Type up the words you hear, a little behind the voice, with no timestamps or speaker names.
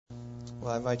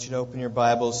Well, I invite you to open your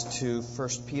Bibles to 1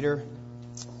 Peter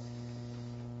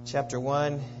chapter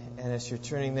 1. And as you're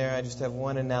turning there, I just have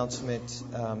one announcement.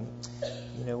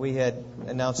 We had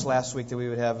announced last week that we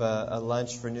would have a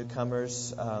lunch for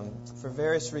newcomers. For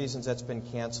various reasons, that's been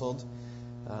canceled.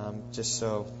 Just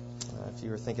so if you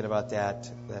were thinking about that,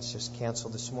 that's just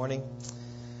canceled this morning.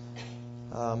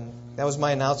 That was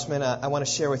my announcement. I want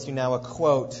to share with you now a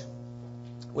quote,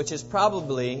 which is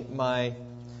probably my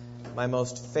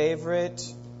most favorite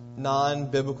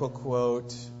non-biblical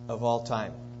quote of all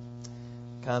time.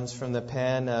 It comes from the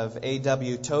pen of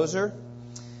A.W. Tozer.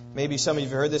 Maybe some of you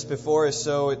have heard this before. It's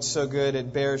so good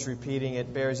it bears repeating.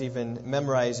 It bears even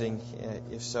memorizing,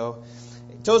 if so.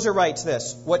 Tozer writes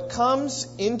this: "What comes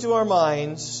into our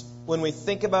minds when we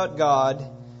think about God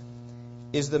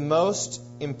is the most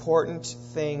important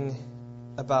thing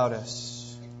about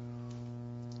us."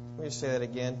 Let me just say that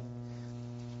again,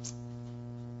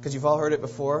 because you've all heard it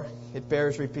before. It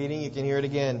bears repeating. You can hear it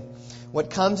again. What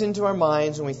comes into our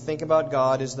minds when we think about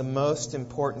God is the most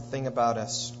important thing about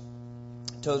us.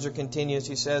 Tozer continues,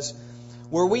 he says,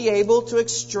 "Were we able to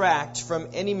extract from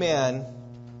any man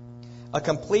a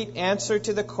complete answer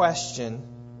to the question,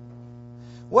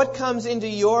 what comes into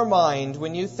your mind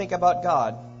when you think about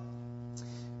God,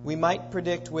 we might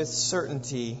predict with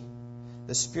certainty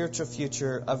the spiritual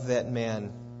future of that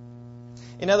man."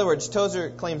 In other words,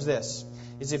 Tozer claims this,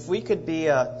 is if we could be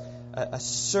a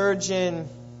surgeon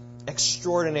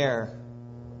extraordinaire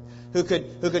who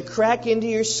could crack into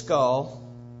your skull,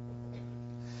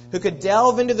 who could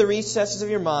delve into the recesses of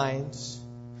your minds,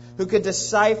 who could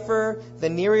decipher the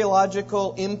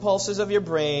neurological impulses of your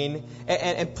brain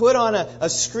and put on a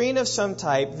screen of some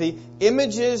type the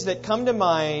images that come to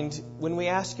mind when we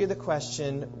ask you the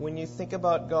question, when you think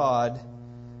about God,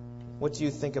 what do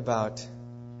you think about?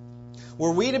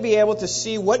 Were we to be able to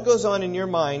see what goes on in your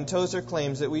mind, Tozer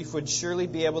claims that we would surely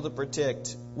be able to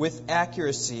predict with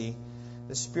accuracy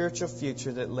the spiritual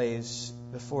future that lays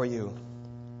before you.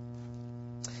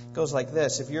 It goes like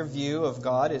this: if your view of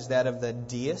God is that of the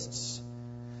deists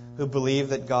who believe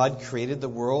that God created the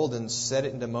world and set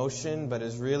it into motion but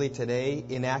is really today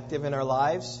inactive in our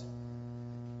lives,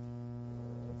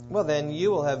 well, then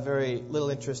you will have very little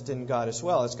interest in God as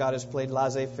well. As God has played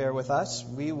laissez-faire with us,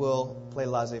 we will play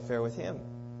laissez-faire with Him.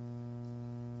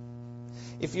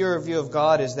 If your view of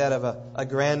God is that of a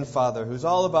grandfather who's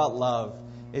all about love,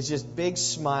 is just big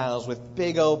smiles with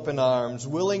big open arms,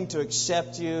 willing to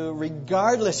accept you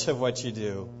regardless of what you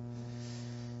do,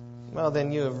 well,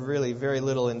 then you have really very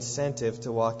little incentive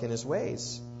to walk in His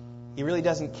ways. He really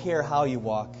doesn't care how you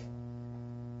walk,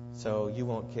 so you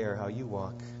won't care how you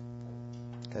walk,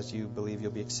 because you believe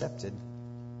you'll be accepted.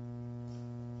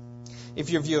 If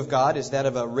your view of God is that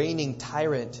of a reigning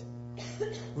tyrant,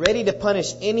 ready to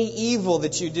punish any evil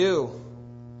that you do,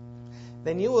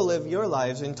 then you will live your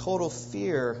lives in total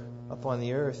fear upon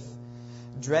the earth,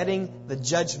 dreading the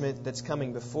judgment that's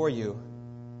coming before you.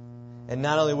 And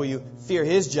not only will you fear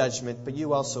His judgment, but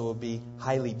you also will be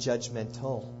highly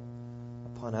judgmental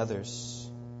upon others.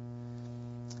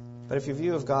 But if your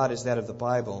view of God is that of the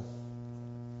Bible,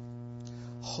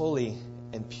 holy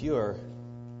and pure,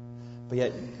 but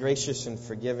yet gracious and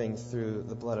forgiving through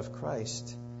the blood of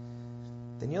Christ,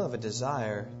 then you'll have a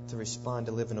desire to respond,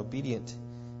 to live an obedient,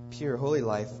 pure, holy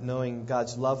life, knowing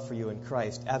God's love for you in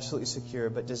Christ, absolutely secure,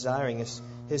 but desiring as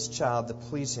His child to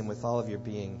please Him with all of your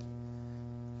being.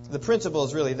 The principle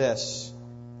is really this: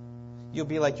 you'll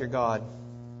be like your God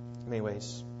in many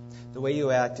ways. The way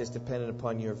you act is dependent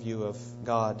upon your view of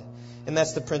God. And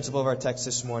that's the principle of our text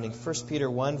this morning. 1 Peter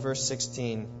 1, verse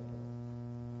 16.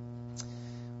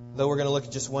 Though we're going to look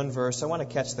at just one verse, I want to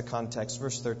catch the context.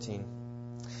 Verse 13.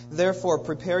 "Therefore,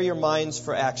 prepare your minds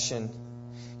for action.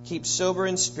 Keep sober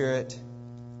in spirit.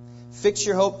 Fix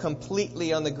your hope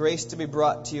completely on the grace to be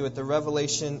brought to you at the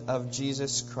revelation of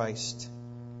Jesus Christ.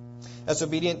 As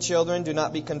obedient children, do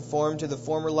not be conformed to the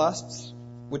former lusts,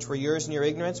 which were yours in your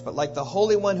ignorance, but like the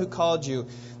Holy One who called you,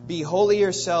 be holy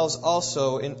yourselves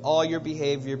also in all your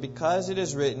behavior, because it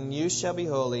is written, you shall be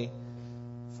holy,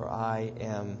 for I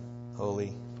am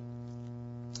holy."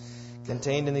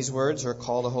 Contained in these words are a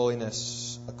call to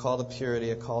holiness, a call to purity,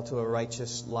 a call to a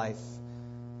righteous life.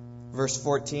 Verse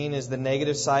 14 is the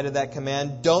negative side of that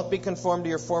command. Don't be conformed to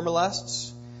your former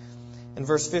lusts. And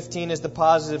verse 15 is the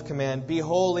positive command. Be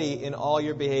holy in all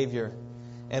your behavior.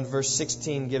 And verse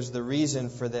 16 gives the reason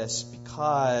for this.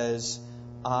 Because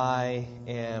I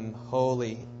am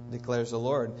holy, declares the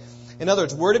Lord. In other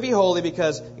words, we're to be holy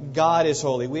because God is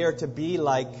holy. We are to be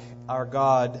like our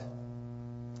God.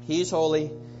 He's holy,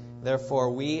 therefore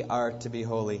we are to be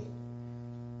holy.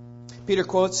 Peter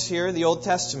quotes here the Old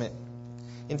Testament.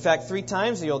 In fact, 3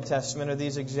 times in the Old Testament are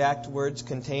these exact words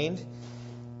contained.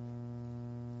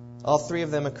 All 3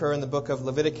 of them occur in the book of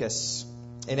Leviticus.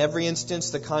 In every instance,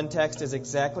 the context is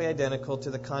exactly identical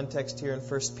to the context here in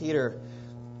 1 Peter.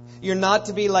 You're not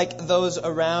to be like those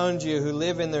around you who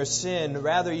live in their sin.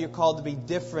 Rather, you're called to be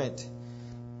different.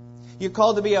 You're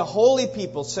called to be a holy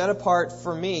people set apart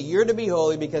for me. You're to be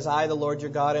holy because I, the Lord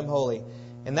your God, am holy.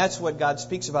 And that's what God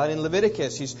speaks about in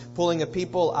Leviticus. He's pulling a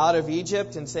people out of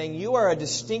Egypt and saying, you are a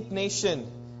distinct nation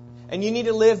and you need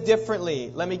to live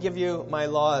differently. Let me give you my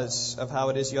laws of how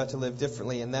it is you ought to live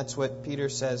differently. And that's what Peter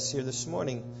says here this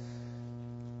morning.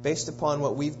 Based upon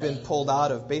what we've been pulled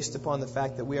out of, based upon the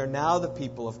fact that we are now the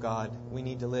people of God, we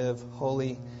need to live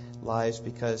holy lives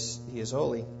because He is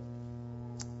holy.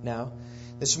 Now,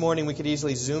 this morning we could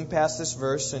easily zoom past this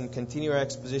verse and continue our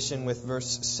exposition with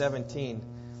verse 17.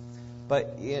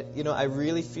 But, I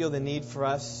really feel the need for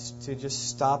us to just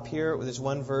stop here with this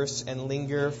one verse and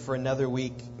linger for another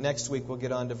week. Next week we'll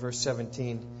get on to verse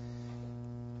 17.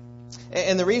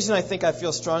 And the reason I think I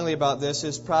feel strongly about this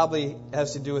is probably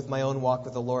has to do with my own walk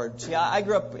with the Lord. See, I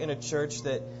grew up in a church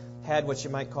that had what you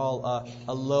might call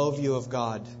a low view of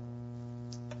God.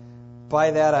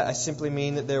 By that, I simply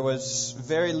mean that there was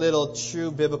very little true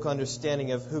biblical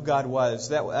understanding of who God was.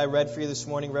 That I read for you this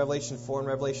morning, Revelation 4 and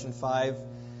Revelation 5.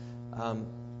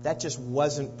 That just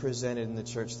wasn't presented in the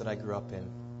church that I grew up in.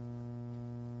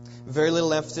 Very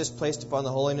little emphasis placed upon the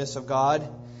holiness of God.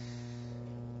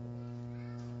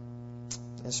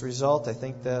 As a result, I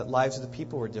think the lives of the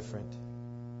people were different.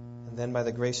 And then by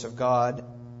the grace of God,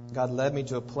 God led me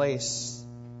to a place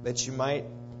that you might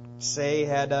say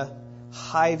had a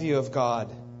high view of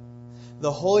God.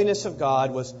 The holiness of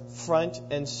God was front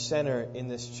and center in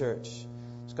this church.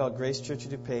 It's called Grace Church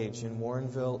of DuPage in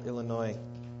Warrenville, Illinois.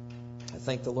 I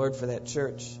thank the Lord for that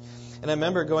church. And I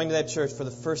remember going to that church for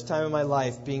the first time in my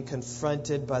life, being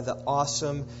confronted by the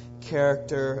awesome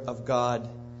character of God.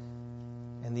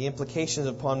 And the implications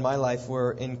upon my life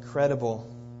were incredible.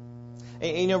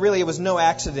 And, really, it was no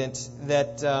accident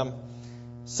that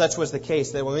such was the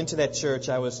case. That when I went to that church,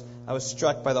 I was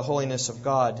struck by the holiness of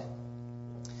God.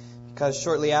 Because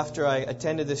shortly after I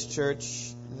attended this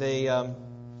church, they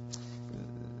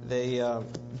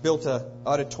built an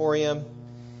auditorium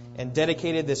and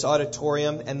dedicated this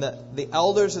auditorium. And the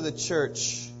elders of the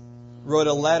church wrote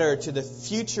a letter to the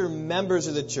future members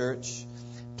of the church,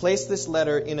 placed this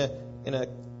letter in a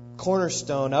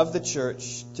cornerstone of the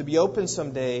church to be opened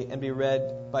someday and be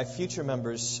read by future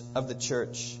members of the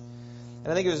church.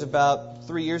 And I think it was about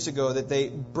 3 years ago that they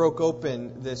broke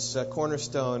open this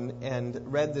cornerstone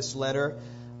and read this letter.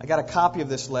 I got a copy of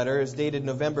this letter. It's dated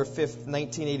November 5th,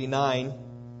 1989.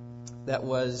 That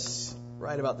was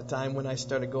right about the time when I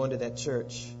started going to that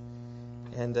church.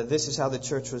 And this is how the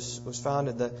church was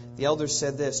founded. The elders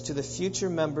said this: to the future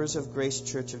members of Grace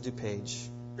Church of DuPage,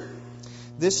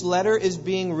 this letter is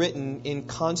being written in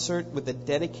concert with the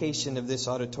dedication of this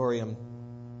auditorium.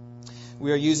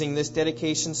 We are using this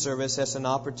dedication service as an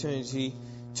opportunity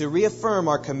to reaffirm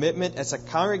our commitment as a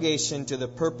congregation to the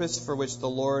purpose for which the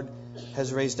Lord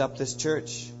has raised up this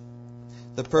church.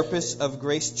 The purpose of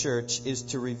Grace Church is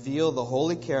to reveal the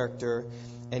holy character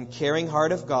and caring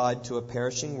heart of God to a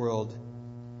perishing world,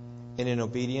 and in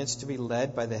obedience to be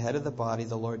led by the head of the body,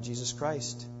 the Lord Jesus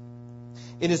Christ.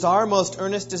 It is our most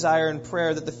earnest desire and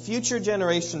prayer that the future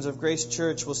generations of Grace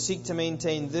Church will seek to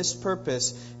maintain this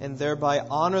purpose and thereby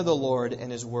honor the Lord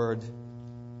and His Word.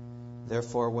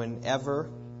 Therefore, whenever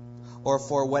or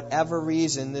for whatever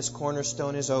reason this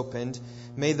cornerstone is opened,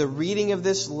 may the reading of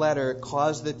this letter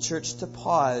cause the church to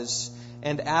pause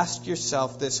and ask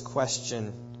yourself this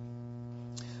question: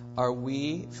 are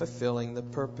we fulfilling the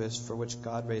purpose for which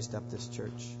God raised up this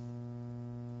church?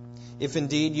 If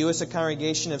indeed you as a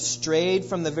congregation have strayed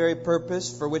from the very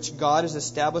purpose for which God has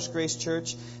established Grace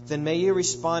Church, then may you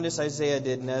respond as Isaiah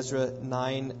did in Ezra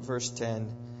 9 verse 10.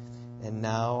 And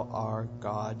now, our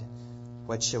God,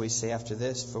 what shall we say after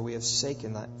this? For we have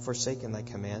forsaken thy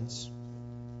commands.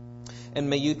 And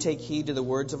may you take heed to the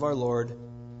words of our Lord.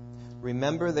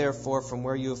 Remember therefore from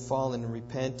where you have fallen, and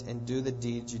repent and do the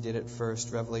deeds you did at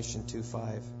first. Revelation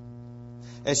 2:5.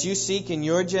 As you seek in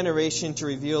your generation to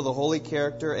reveal the holy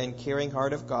character and caring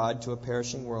heart of God to a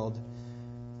perishing world,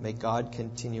 may God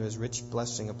continue His rich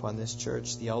blessing upon this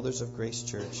church, the elders of Grace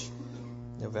Church,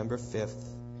 November 5th,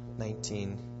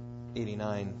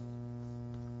 1989.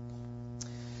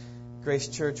 Grace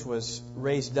Church was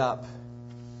raised up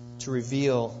to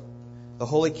reveal the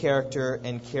holy character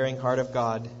and caring heart of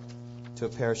God to a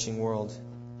perishing world.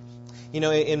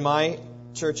 In my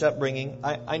church upbringing,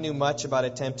 I knew much about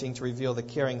attempting to reveal the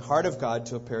caring heart of God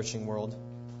to a perishing world.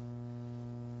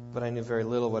 but I knew very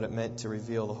little what it meant to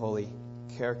reveal the holy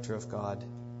character of God.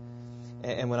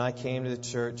 And when I came to the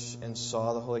church and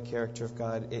saw the holy character of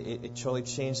God, it totally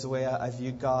changed the way I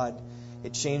viewed God.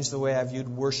 It changed the way I viewed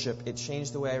worship. It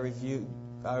changed the way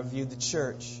I viewed the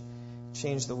church. It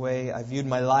changed the way I viewed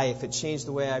my life. It changed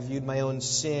the way I viewed my own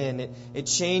sin. It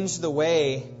changed the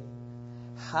way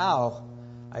how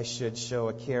I should show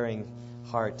a caring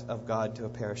heart of God to a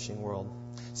perishing world.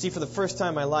 See, for the first time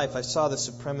in my life, I saw the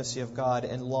supremacy of God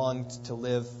and longed to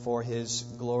live for His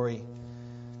glory.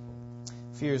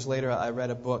 A few years later, I read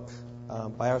a book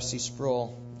by R.C.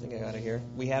 Sproul. I think I got it here.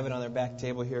 We have it on their back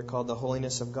table here, called The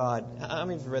Holiness of God. How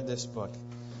many of you read this book?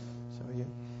 Some of you.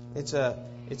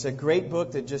 It's a great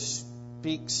book that just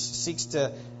seeks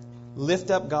to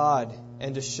lift up God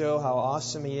and to show how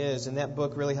awesome He is. And that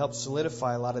book really helps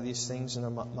solidify a lot of these things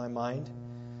in my mind.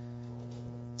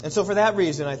 And so for that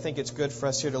reason, I think it's good for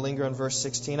us here to linger on verse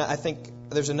 16. I think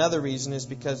there's another reason, is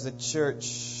because the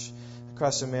church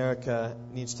across America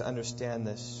needs to understand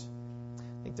this.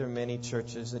 I think there are many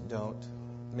churches that don't.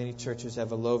 Many churches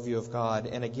have a low view of God.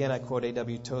 And again, I quote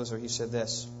A.W. Tozer. He said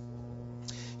this.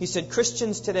 He said,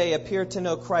 Christians today appear to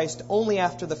know Christ only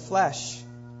after the flesh.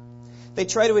 They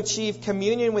try to achieve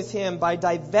communion with Him by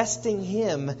divesting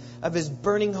Him of His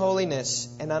burning holiness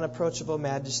and unapproachable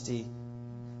majesty,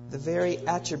 the very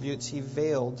attributes He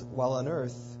veiled while on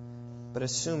earth, but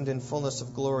assumed in fullness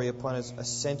of glory upon His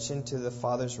ascension to the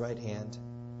Father's right hand.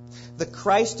 The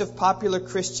Christ of popular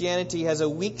Christianity has a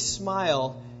weak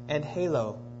smile and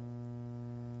halo.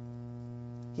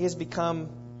 He has become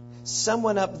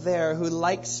someone up there who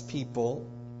likes people,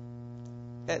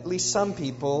 at least some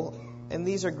people, and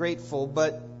these are grateful,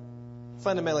 but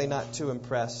fundamentally not too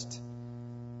impressed.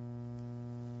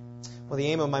 Well, the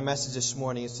aim of my message this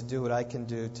morning is to do what I can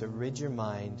do to rid your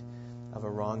mind of a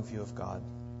wrong view of God.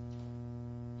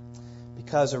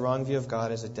 Because a wrong view of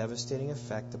God has a devastating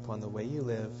effect upon the way you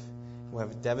live, and will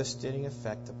have a devastating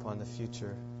effect upon the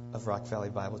future of Rock Valley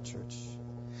Bible Church.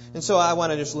 And so I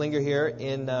want to just linger here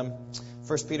in 1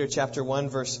 Peter chapter 1,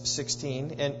 verse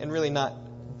 16, and really not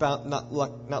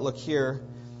look here,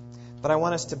 but I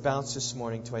want us to bounce this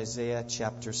morning to Isaiah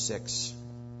chapter 6.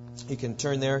 You can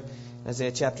turn there.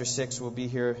 Isaiah chapter 6 will be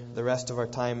here the rest of our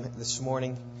time this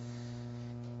morning.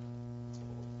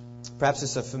 Perhaps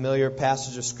it's a familiar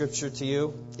passage of Scripture to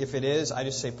you. If it is, I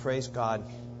just say praise God,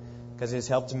 because it has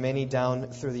helped many down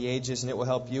through the ages, and it will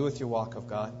help you with your walk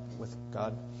with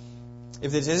God.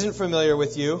 If this isn't familiar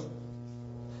with you,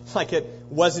 like it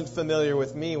wasn't familiar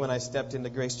with me when I stepped into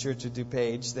Grace Church of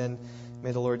DuPage, then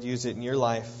may the Lord use it in your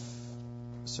life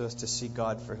so as to see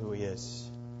God for who He is.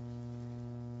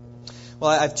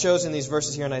 Well, I've chosen these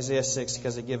verses here in Isaiah 6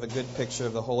 because they give a good picture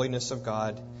of the holiness of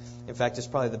God. In fact, it's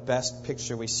probably the best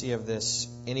picture we see of this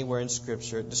anywhere in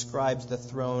Scripture. It describes the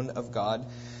throne of God.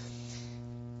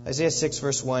 Isaiah 6,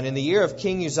 verse 1, In the year of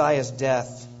King Uzziah's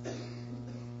death,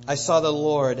 I saw the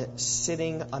Lord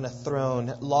sitting on a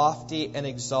throne, lofty and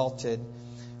exalted,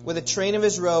 with a train of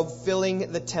His robe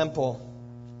filling the temple.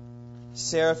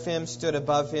 Seraphim stood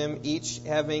above Him, each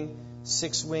having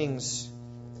 6 wings.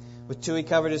 With 2 He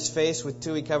covered His face, with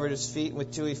 2 He covered His feet, and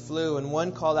with 2 He flew. And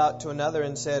one called out to another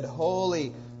and said,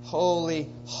 Holy, holy,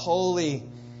 holy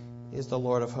is the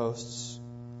Lord of hosts.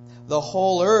 The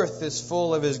whole earth is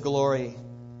full of His glory.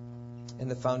 And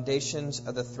the foundations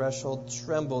of the threshold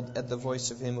trembled at the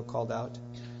voice of Him who called out,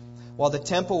 while the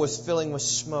temple was filling with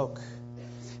smoke.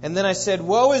 And then I said,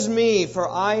 Woe is me, for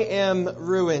I am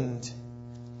ruined,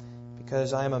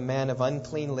 because I am a man of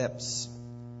unclean lips,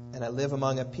 and I live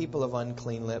among a people of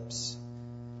unclean lips.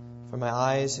 For my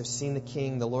eyes have seen the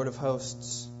King, the Lord of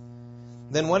hosts.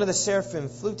 Then one of the seraphim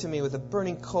flew to me with a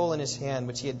burning coal in his hand,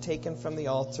 which he had taken from the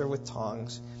altar with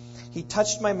tongs. He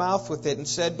touched my mouth with it and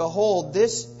said, Behold,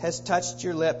 this has touched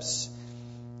your lips,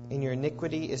 and your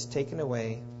iniquity is taken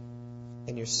away,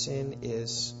 and your sin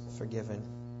is forgiven.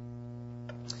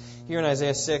 Here in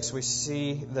Isaiah 6, we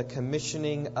see the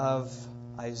commissioning of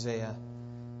Isaiah.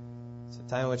 It's a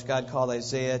time in which God called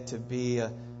Isaiah to be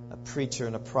a preacher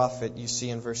and a prophet. You see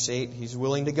in verse 8, he's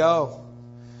willing to go.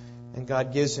 And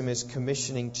God gives him his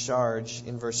commissioning charge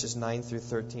in verses 9 through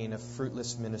 13, a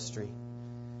fruitless ministry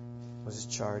was his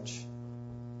charge.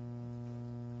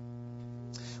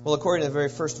 Well, according to the very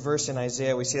first verse in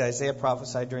Isaiah, we see that Isaiah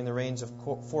prophesied during the reigns of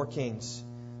 4 kings: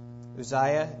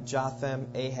 Uzziah, Jotham,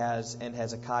 Ahaz, and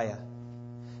Hezekiah.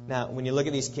 Now, when you look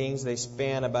at these kings, they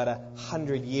span about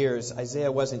 100 years.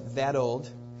 Isaiah wasn't that old.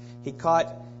 He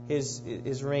caught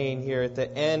his reign here at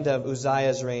the end of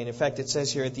Uzziah's reign. In fact, it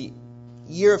says here at the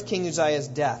year of King Uzziah's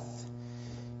death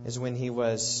is when he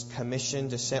was commissioned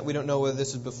to send. We don't know whether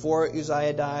this is before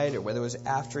Uzziah died or whether it was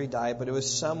after he died, but it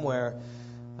was somewhere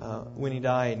when he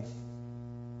died.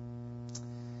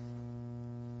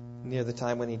 Near the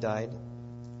time when he died.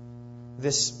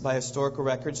 This, by historical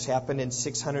records, happened in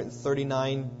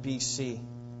 639 BC.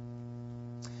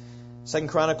 2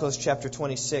 Chronicles chapter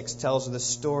 26 tells the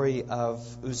story of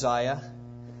Uzziah.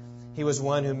 He was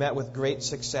one who met with great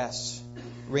success,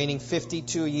 reigning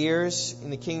 52 years in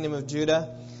the kingdom of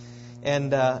Judah.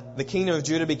 And the kingdom of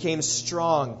Judah became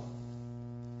strong.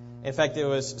 In fact, it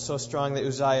was so strong that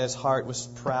Uzziah's heart was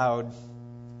proud,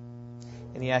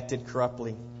 and he acted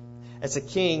corruptly. As a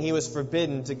king, he was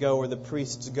forbidden to go where the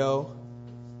priests go.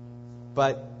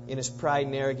 But in his pride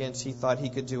and arrogance, he thought he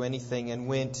could do anything and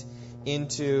went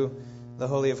into the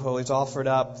Holy of Holies, offered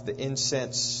up the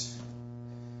incense,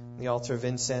 the altar of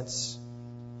incense.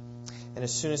 And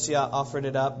as soon as he offered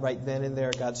it up, right then and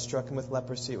there, God struck him with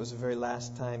leprosy. It was the very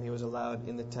last time he was allowed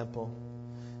in the temple.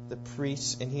 The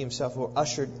priests and he himself were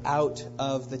ushered out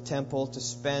of the temple to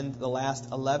spend the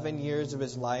last 11 years of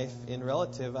his life in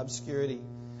relative obscurity,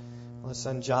 while his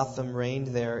son Jotham reigned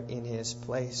there in his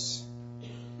place.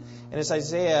 And as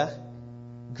Isaiah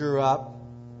grew up,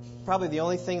 probably the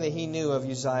only thing that he knew of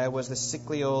Uzziah was the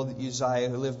sickly old Uzziah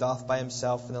who lived off by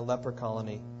himself in a leper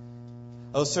colony.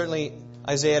 Oh, certainly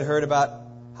Isaiah had heard about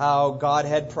how God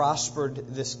had prospered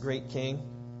this great king,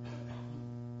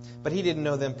 but he didn't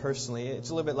know them personally. It's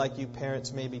a little bit like you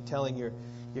parents maybe telling your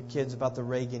kids about the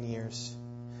Reagan years.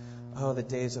 Oh, the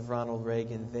days of Ronald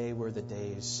Reagan, they were the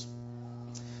days.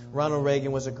 Ronald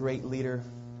Reagan was a great leader.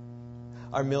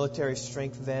 Our military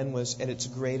strength then was at its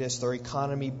greatest. Our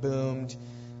economy boomed.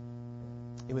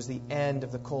 It was the end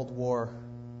of the Cold War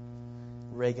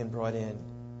Reagan brought in.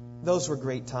 Those were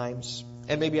great times.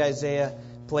 And maybe Isaiah's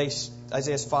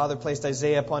father placed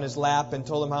Isaiah upon his lap and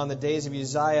told him how in the days of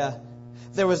Uzziah,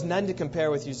 there was none to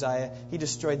compare with Uzziah. He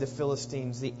destroyed the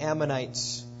Philistines. The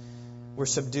Ammonites were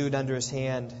subdued under his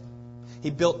hand. He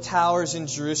built towers in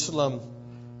Jerusalem.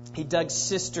 He dug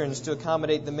cisterns to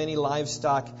accommodate the many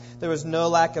livestock. There was no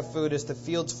lack of food as the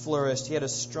fields flourished. He had a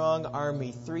strong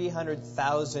army,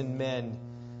 300,000 men,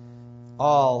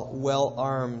 all well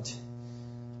armed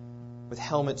with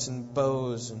helmets and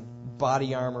bows and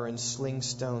body armor and sling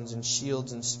stones and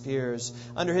shields and spears.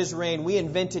 Under his reign, we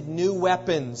invented new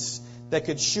weapons that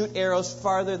could shoot arrows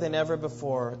farther than ever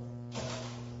before,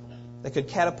 that could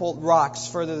catapult rocks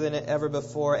further than ever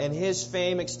before, and his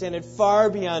fame extended far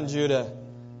beyond Judah.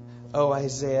 Oh,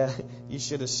 Isaiah, you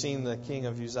should have seen the king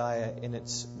of Uzziah in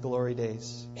its glory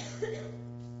days.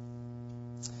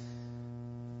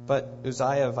 But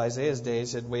Uzziah of Isaiah's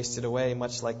days had wasted away,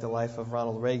 much like the life of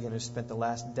Ronald Reagan, who spent the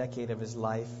last decade of his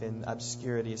life in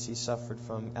obscurity as he suffered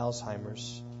from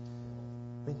Alzheimer's.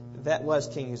 That was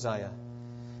King Uzziah.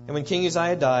 And when King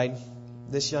Uzziah died,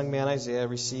 this young man Isaiah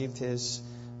received his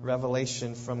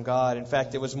revelation from God. In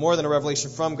fact, it was more than a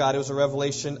revelation from God. It was a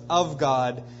revelation of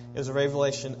God. It was a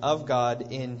revelation of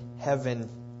God in heaven.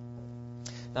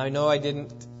 Now, I know I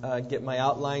didn't get my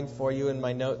outline for you in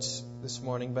my notes this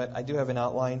morning, but I do have an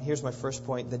outline. Here's my first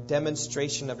point: the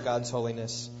demonstration of God's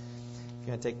holiness. If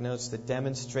you want to take notes, the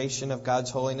demonstration of God's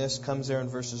holiness comes there in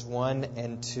verses 1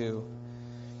 and 2.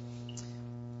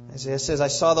 Isaiah says, I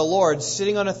saw the Lord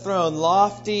sitting on a throne,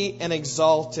 lofty and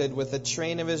exalted, with the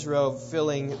train of his robe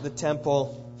filling the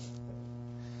temple.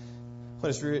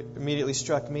 What immediately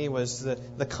struck me was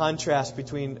the contrast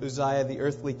between Uzziah, the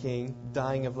earthly king,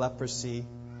 dying of leprosy,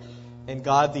 and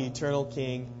God, the eternal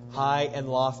king, high and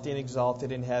lofty and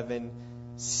exalted in heaven,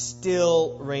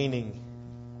 still reigning.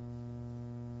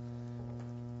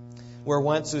 Where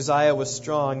once Uzziah was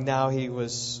strong, now he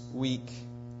was weak.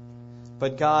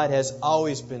 But God has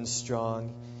always been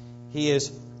strong. He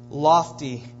is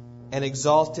lofty and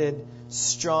exalted,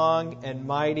 strong and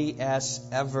mighty as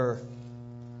ever.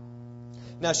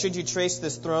 Now, should you trace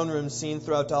this throne room scene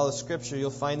throughout all of Scripture,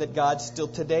 you'll find that God still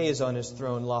today is on his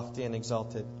throne, lofty and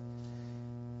exalted.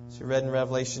 As we read in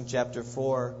Revelation chapter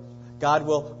 4, God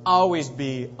will always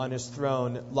be on his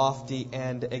throne, lofty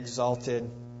and exalted.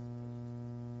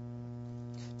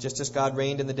 Just as God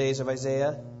reigned in the days of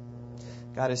Isaiah,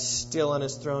 God is still on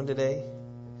his throne today,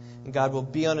 and God will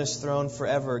be on his throne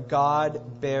forever.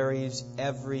 God buries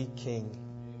every king.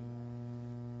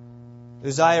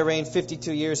 Uzziah reigned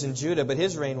 52 years in Judah, but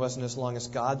his reign wasn't as long as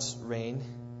God's reign.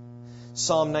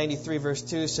 Psalm 93 verse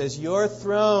 2 says, Your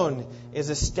throne is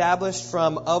established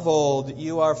from of old.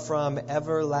 You are from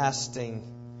everlasting.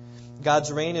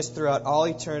 God's reign is throughout all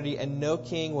eternity, and no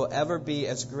king will ever be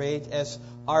as great as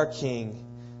our King,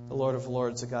 the Lord of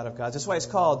Lords, the God of gods. That's why he's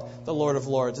called the Lord of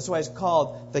Lords. That's why he's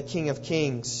called the King of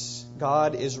Kings.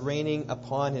 God is reigning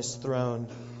upon his throne.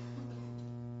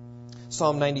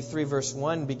 Psalm 93 verse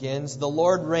 1 begins, The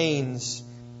Lord reigns.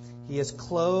 He is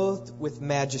clothed with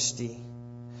majesty.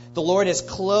 The Lord has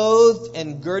clothed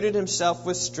and girded himself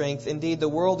with strength. Indeed, the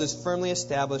world is firmly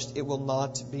established. It will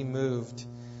not be moved.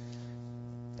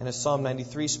 And as Psalm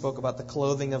 93 spoke about the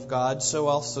clothing of God, so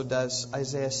also does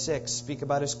Isaiah 6 speak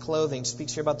about his clothing,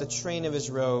 speaks here about the train of his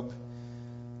robe.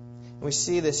 And we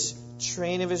see this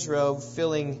train of his robe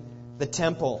filling the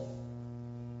temple.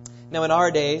 Now in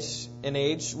our days and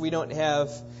age, we don't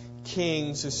have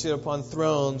kings who sit upon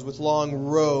thrones with long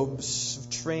robes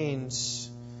of trains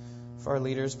for our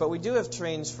leaders, but we do have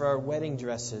trains for our wedding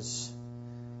dresses.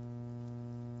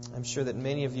 I'm sure that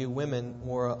many of you women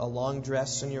wore a long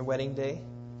dress on your wedding day.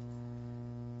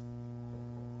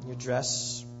 Your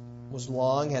dress was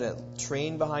long, had a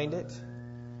train behind it.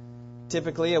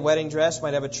 Typically, a wedding dress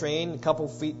might have a train a couple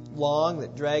feet long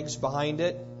that drags behind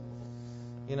it.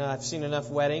 You know, I've seen enough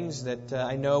weddings that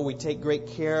I know we take great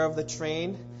care of the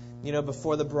train. You know,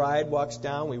 before the bride walks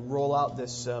down, we roll out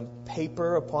this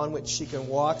paper upon which she can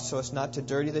walk so as not to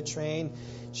dirty the train.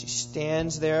 She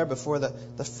stands there before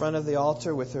the front of the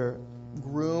altar with her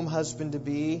groom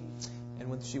husband-to-be. And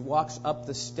when she walks up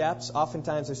the steps,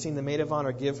 oftentimes I've seen the maid of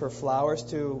honor give her flowers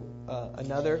to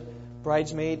another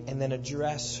bridesmaid and then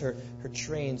address her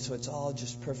train so it's all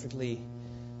just perfectly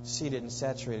seated and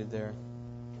saturated there.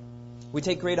 We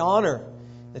take great honor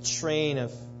in the train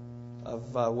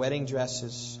of wedding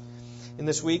dresses. In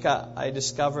this week, I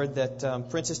discovered that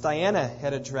Princess Diana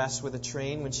had a dress with a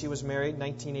train when she was married,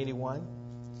 1981.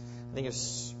 I think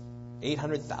it's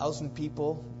 800,000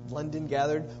 people, London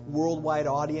gathered, worldwide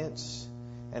audience,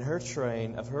 and her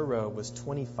train of her robe was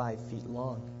 25 feet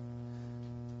long.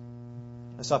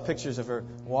 I saw pictures of her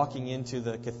walking into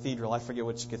the cathedral. I forget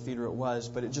which cathedral it was,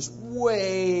 but it just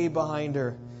way behind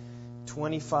her,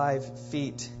 25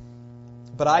 feet.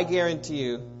 But I guarantee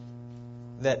you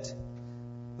that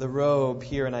the robe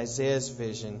here in Isaiah's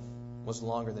vision was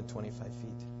longer than 25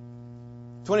 feet.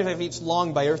 25 feet is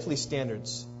long by earthly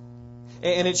standards.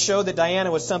 And it showed that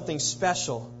Diana was something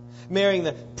special, marrying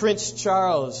the Prince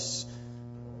Charles,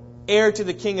 heir to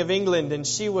the King of England, and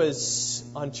she was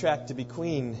on track to be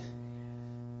queen.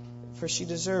 For she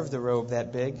deserved the robe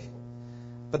that big.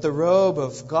 But the robe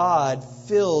of God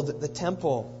filled the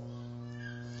temple.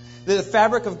 The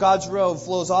fabric of God's robe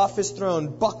flows off His throne,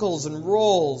 buckles and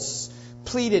rolls,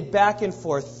 pleated back and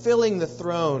forth, filling the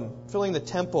throne, filling the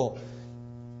temple.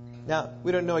 Now,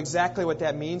 we don't know exactly what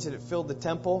that means, that it filled the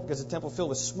temple, because the temple filled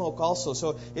with smoke also.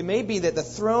 So it may be that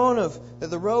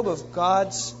the robe of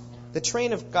God's, the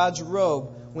train of God's robe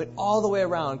went all the way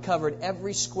around, covered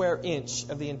every square inch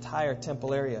of the entire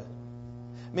temple area.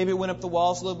 Maybe it went up the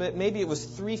walls a little bit. Maybe it was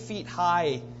 3 feet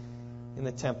high in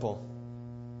the temple.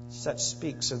 Such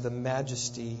speaks of the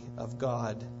majesty of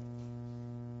God.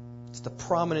 It's the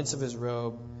prominence of His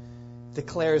robe,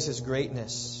 declares His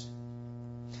greatness.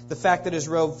 The fact that His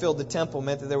robe filled the temple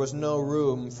meant that there was no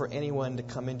room for anyone to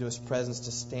come into His presence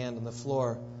to stand on the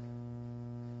floor.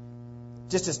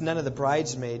 Just as none of the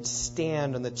bridesmaids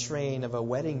stand on the train of a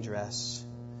wedding dress,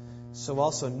 so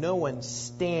also no one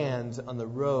stands on the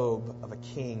robe of a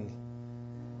king.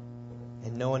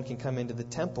 And no one can come into the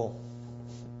temple.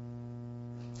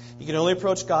 You can only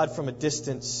approach God from a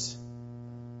distance.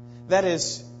 That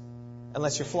is,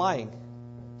 unless you're flying.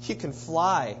 You can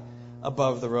fly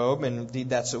above the robe, and indeed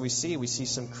that's what we see. We see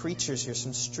some creatures here,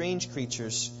 some strange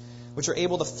creatures, which are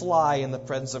able to fly in the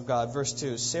presence of God. Verse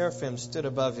 2, seraphim stood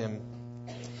above Him,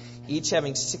 each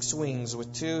having 6 wings.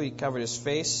 With 2 He covered His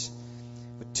face,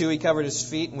 with 2 He covered His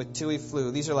feet, and with 2 He flew.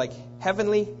 These are like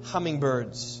heavenly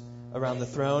hummingbirds around the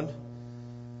throne.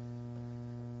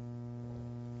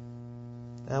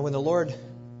 Now, when the Lord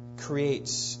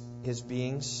creates His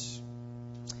beings,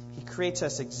 He creates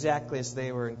us exactly as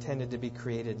they were intended to be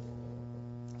created.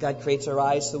 God creates our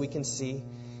eyes so we can see.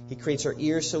 He creates our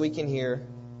ears so we can hear.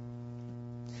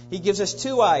 He gives us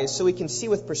 2 eyes so we can see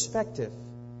with perspective.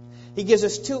 He gives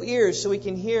us 2 ears so we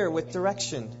can hear with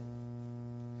direction.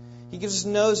 He gives us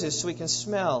noses so we can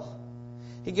smell.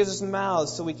 He gives us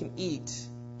mouths so we can eat.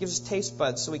 He gives us taste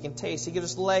buds so we can taste. He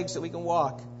gives us legs so we can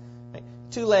walk.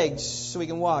 2 legs so we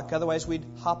can walk, otherwise we'd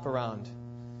hop around.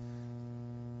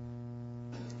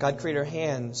 God created our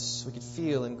hands so we could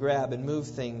feel and grab and move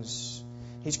things.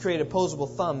 He's created opposable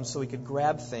thumbs so we could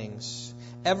grab things.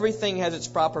 Everything has its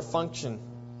proper function.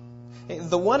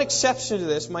 The one exception to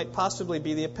this might possibly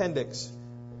be the appendix.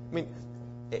 I mean,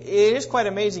 it is quite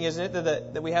amazing, isn't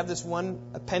it, that we have this one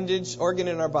appendage organ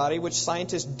in our body which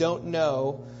scientists don't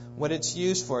know what it's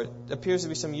used for. It appears to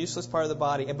be some useless part of the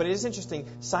body. But it is interesting.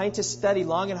 Scientists study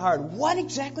long and hard. What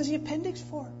exactly is the appendix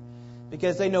for?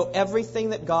 Because they know everything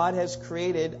that God has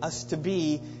created us to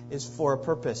be is for a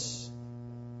purpose.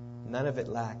 None of it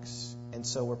lacks. And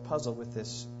so we're puzzled with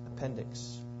this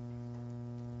appendix.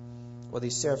 Well,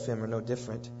 these seraphim are no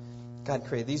different. God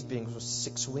created these beings with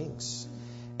 6 wings.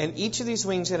 And each of these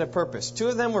wings had a purpose. 2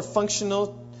 of them were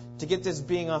functional to get this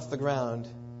being off the ground,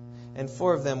 and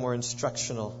 4 of them were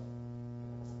instructional.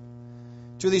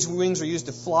 2 of these wings were used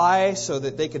to fly so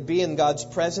that they could be in God's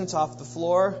presence off the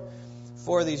floor.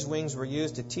 4 of these wings were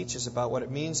used to teach us about what it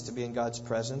means to be in God's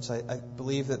presence. I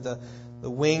believe that the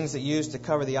wings that used to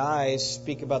cover the eyes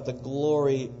speak about the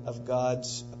glory of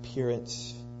God's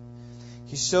appearance.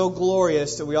 He's so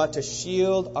glorious that we ought to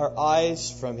shield our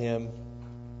eyes from Him.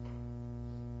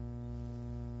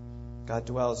 God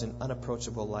dwells in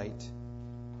unapproachable light.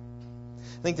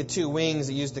 I think the 2 wings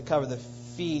that used to cover the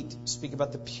feet speak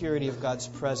about the purity of God's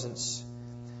presence.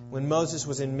 When Moses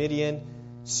was in Midian,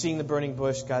 seeing the burning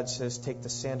bush, God says, take the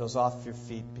sandals off your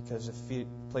feet because the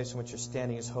place in which you're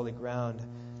standing is holy ground.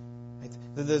 Right?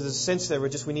 There's a sense there where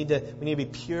we need to be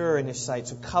pure in His sight.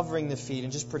 So covering the feet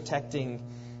and just protecting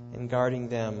and guarding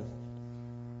them.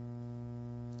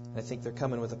 I think they're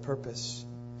coming with a purpose.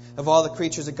 Of all the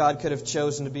creatures that God could have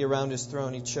chosen to be around His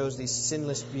throne, He chose these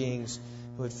sinless beings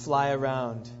who would fly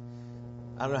around.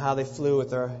 I don't know how they flew with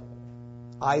their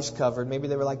eyes covered. Maybe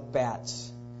they were like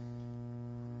bats.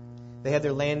 They had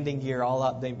their landing gear all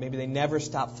up. Maybe they never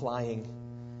stopped flying.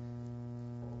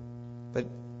 But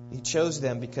He chose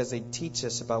them because they teach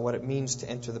us about what it means to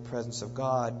enter the presence of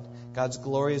God. God's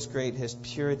glory is great. His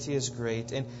purity is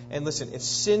great. And listen, if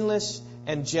sinless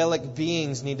angelic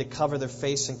beings need to cover their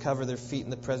face and cover their feet in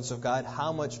the presence of God,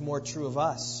 how much more true of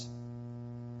us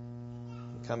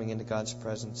coming into God's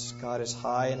presence? God is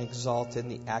high and exalted,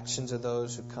 and the actions of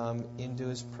those who come into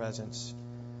His presence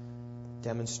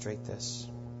demonstrate this.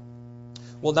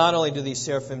 Well, not only do these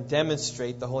seraphim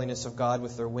demonstrate the holiness of God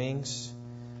with their wings,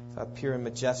 how pure and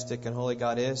majestic and holy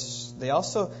God is, they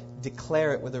also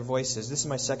declare it with their voices. This is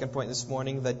my second point this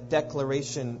morning, the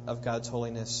declaration of God's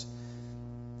holiness.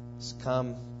 Let's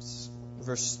come,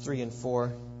 verse 3 and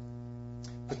 4.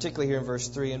 Particularly here in verse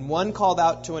 3. And one called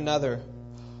out to another,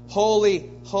 Holy,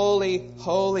 holy,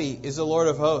 holy is the Lord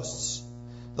of hosts.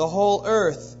 The whole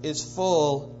earth is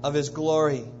full of His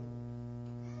glory.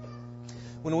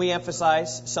 When we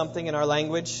emphasize something in our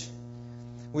language,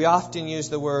 we often use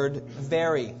the word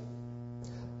very.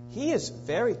 He is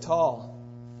very tall.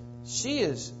 She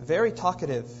is very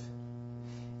talkative.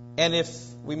 And if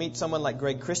we meet someone like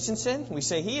Greg Christensen, we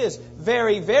say he is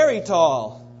very, very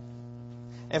tall.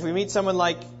 And if we meet someone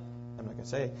like, I'm not going to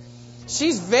say,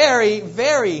 she's very,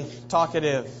 very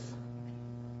talkative.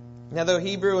 Now, though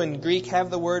Hebrew and Greek have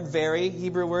the word very,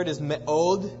 Hebrew word is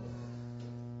me'od.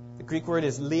 The Greek word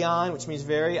is leon, which means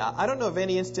very. I don't know of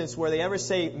any instance where they ever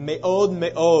say me'od,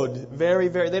 me'od, very,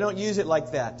 very. They don't use it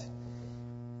like that.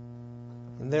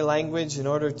 In their language, in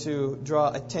order to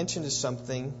draw attention to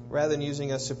something, rather than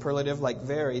using a superlative like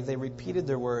very, they repeated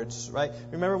their words, right?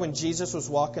 Remember when Jesus was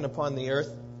walking upon the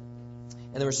earth,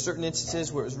 and there were certain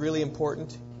instances where it was really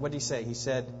important? What did He say? He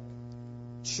said,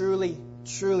 truly,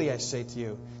 truly I say to you.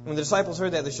 And when the disciples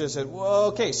heard that, they should have said, well,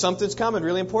 okay, something's coming,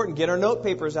 really important. Get our note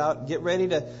papers out. Get ready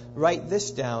to write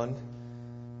this down.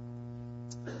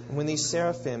 And when these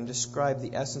seraphim describe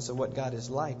the essence of what God is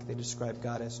like, they describe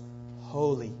God as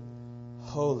holy,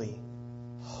 holy,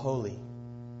 holy.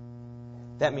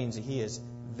 That means that He is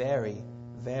very,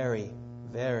 very,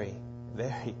 very,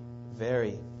 very,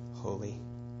 very holy.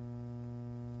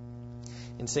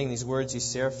 In saying these words, these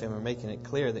seraphim are making it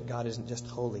clear that God isn't just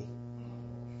holy.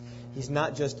 He's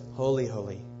not just holy,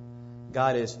 holy.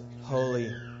 God is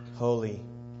holy, holy,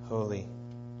 holy.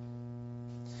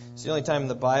 It's the only time in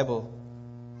the Bible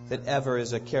that ever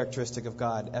is a characteristic of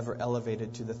God ever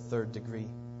elevated to the 3rd degree.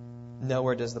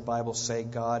 Nowhere does the Bible say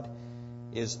God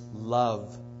is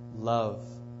love, love,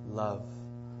 love.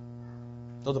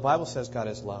 Though the Bible says God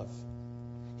is love,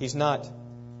 He's not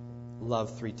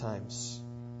love 3 times.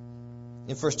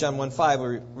 In 1 John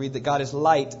 1:5, we read that God is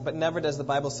light, but never does the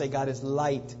Bible say God is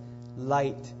light,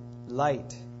 light,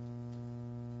 light.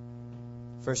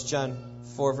 1 John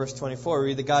 4, verse 24, we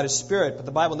read that God is spirit, but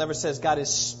the Bible never says God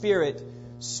is spirit,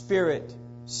 spirit,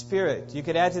 spirit. You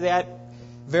could add to that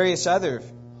various other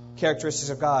characteristics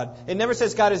of God. It never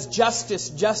says God is justice,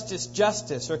 justice,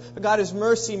 justice, or God is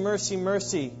mercy, mercy,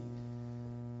 mercy,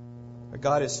 or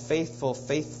God is faithful,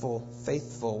 faithful,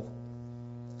 faithful.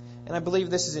 And I believe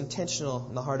this is intentional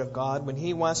in the heart of God. When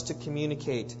He wants to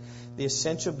communicate the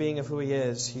essential being of who He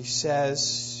is, He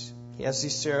says, He has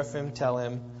these seraphim tell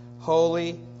Him,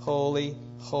 holy, holy,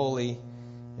 holy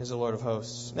is the Lord of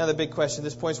hosts. Now the big question at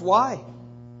this point is why?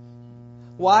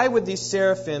 Why would these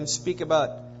seraphim speak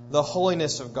about the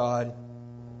holiness of God?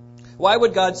 Why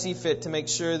would God see fit to make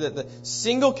sure that the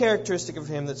single characteristic of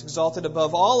Him that's exalted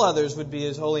above all others would be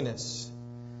His holiness?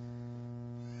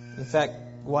 In fact,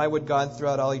 why would God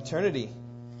throughout all eternity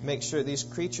make sure these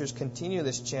creatures continue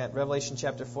this chant? Revelation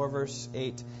chapter 4, verse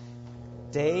 8.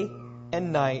 Day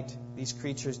and night, these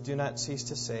creatures do not cease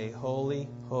to say, Holy,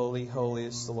 holy, holy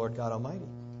is the Lord God Almighty.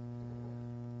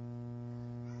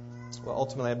 Well,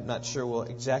 ultimately, I'm not sure we'll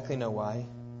exactly know why.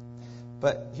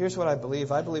 But here's what I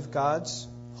believe. I believe God's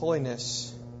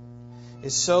holiness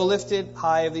is so lifted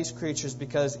high of these creatures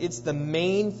because it's the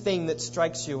main thing that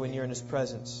strikes you when you're in His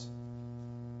presence.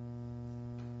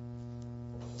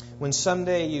 When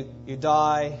someday you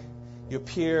die, you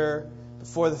appear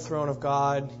before the throne of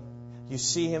God, you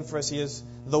see Him for as He is,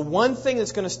 the one thing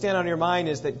that's going to stand on your mind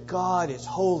is that God is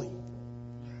holy.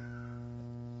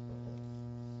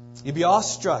 You'd be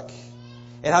awestruck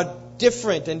at how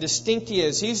different and distinct He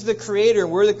is. He's the Creator,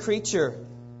 we're the creature.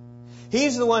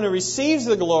 He's the one who receives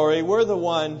the glory, we're the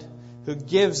one who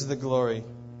gives the glory.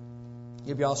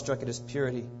 You'd be awestruck at His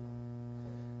purity.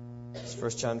 As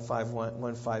 1 John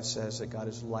 1:5 says that God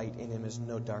is light, in Him is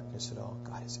no darkness at all.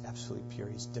 God is absolutely pure.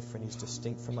 He's different. He's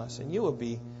distinct from us. And you will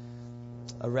be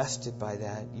arrested by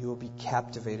that. You will be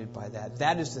captivated by that.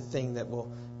 That is the thing that will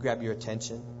grab your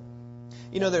attention.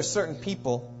 You know, there are certain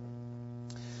people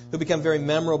who become very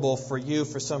memorable for you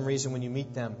for some reason when you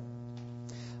meet them.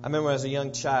 I remember as a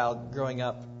young child growing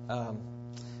up,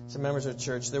 some members of the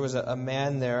church, there was a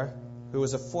man there who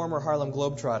was a former Harlem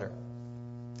Globetrotter.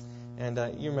 And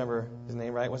you remember his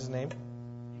name, right? What's his name?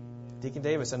 Deacon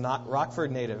Davis, a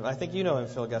Rockford native. I think you know him,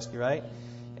 Phil Gusky, right?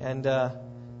 And I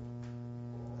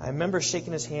remember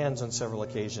shaking his hands on several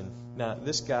occasions. Now,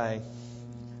 this guy,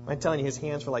 I'm telling you, his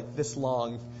hands were like this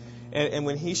long. And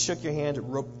when he shook your hand, it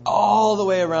roped all the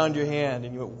way around your hand.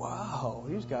 And you went, wow,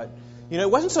 he's got... You know, it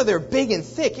wasn't so they were big and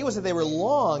thick. It was that they were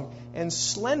long and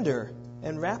slender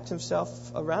and wrapped himself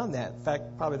around that. In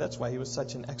fact, probably that's why he was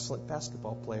such an excellent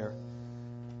basketball player.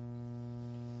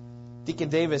 Deacon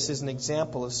Davis is an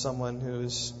example of someone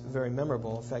who's very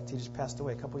memorable. In fact, he just passed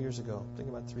away a couple years ago. I think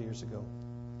about 3 years ago.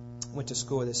 Went to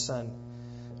school with his son,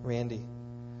 Randy.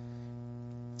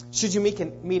 Should you meet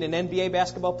an NBA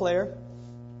basketball player,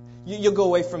 you'll go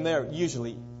away from there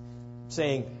usually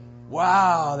saying,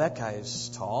 wow, that guy is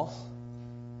tall.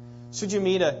 Should you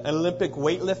meet an Olympic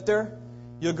weightlifter,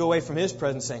 you'll go away from his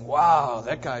presence saying, wow,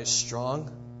 that guy is strong.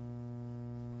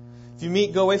 If you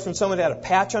go away from someone that had a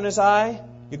patch on his eye,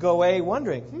 you go away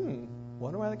wondering,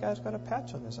 wonder why that guy's got a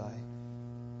patch on his eye.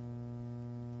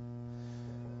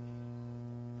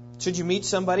 Should you meet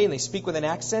somebody and they speak with an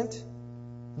accent,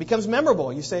 it becomes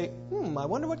memorable. You say, I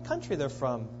wonder what country they're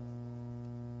from.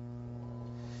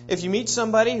 If you meet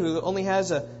somebody who only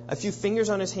has a few fingers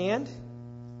on his hand,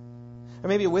 or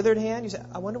maybe a withered hand, you say,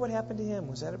 I wonder what happened to him.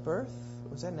 Was that at birth?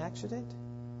 Was that an accident?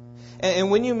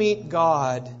 And when you meet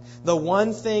God, the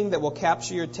one thing that will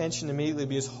capture your attention immediately will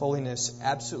be His holiness,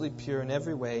 absolutely pure in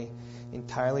every way,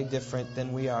 entirely different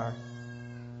than we are.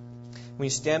 When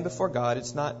you stand before God,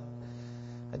 it's not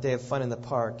a day of fun in the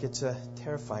park. It's a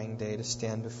terrifying day to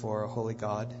stand before a holy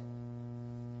God.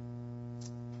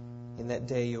 In that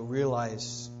day, you'll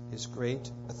realize His great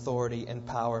authority and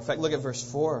power. In fact, look at verse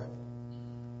 4.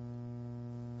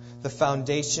 The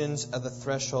foundations of the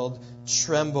threshold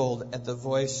trembled at the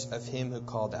voice of Him who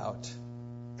called out,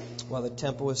 while the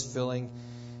temple was filling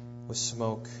with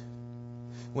smoke.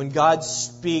 When God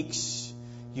speaks,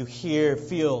 you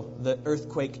feel the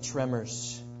earthquake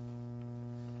tremors.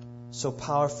 So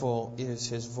powerful is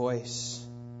His voice.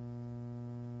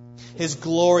 His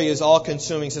glory is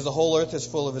all-consuming. It says the whole earth is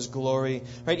full of His glory.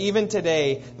 Right? Even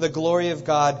today, the glory of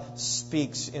God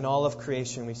speaks in all of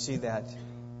creation. We see that.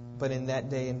 But in that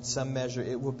day, in some measure,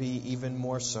 it will be even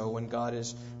more so when God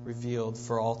is revealed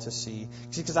for all to see.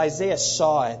 Because Isaiah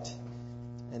saw it,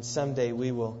 and someday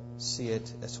we will see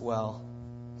it as well.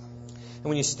 And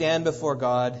when you stand before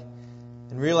God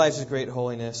and realize His great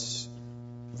holiness,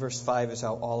 verse 5 is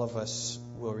how all of us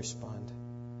will respond.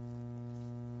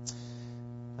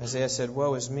 Isaiah said,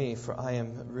 woe is me, for I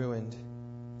am ruined.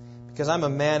 Because I'm a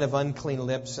man of unclean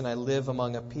lips, and I live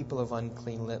among a people of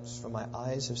unclean lips. For my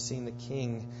eyes have seen the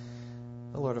King,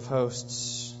 the Lord of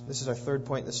hosts. This is our third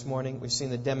point this morning. We've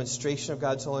seen the demonstration of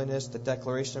God's holiness, the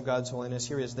declaration of God's holiness.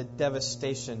 Here is the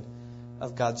devastation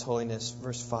of God's holiness.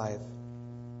 Verse 5.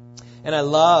 And I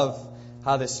love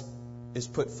how this is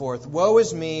put forth. Woe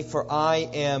is me, for I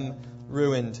am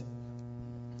ruined.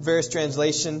 Various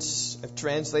translations have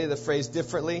translated the phrase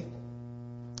differently.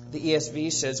 The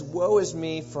ESV says, woe is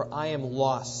me, for I am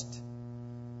lost.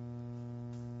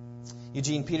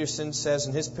 Eugene Peterson says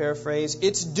in his paraphrase,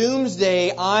 it's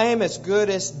doomsday, I'm as good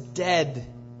as dead.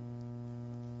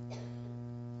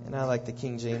 And I like the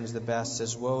King James the best. It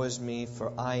says, "Woe is me,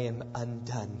 for I am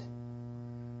undone."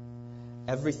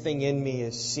 Everything in me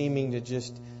is seeming to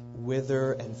just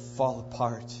wither and fall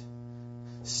apart.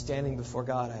 Standing before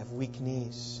God, I have weak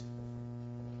knees.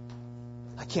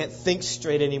 I can't think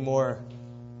straight anymore.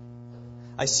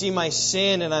 I see my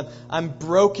sin and I'm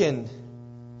broken.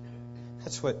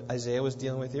 That's what Isaiah was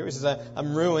dealing with here. He says,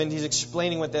 I'm ruined. He's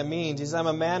explaining what that means. He says, I'm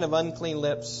a man of unclean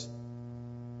lips.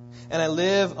 And I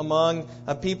live among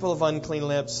a people of unclean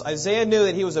lips. Isaiah knew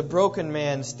that he was a broken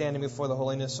man standing before the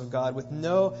holiness of God with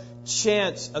no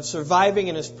chance of surviving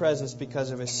in His presence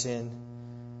because of his sin.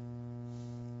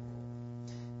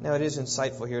 Now it is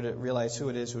insightful here to realize who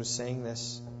it is who is saying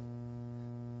this.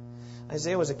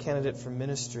 Isaiah was a candidate for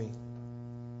ministry.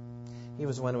 He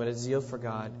was one who had a zeal for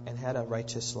God and had a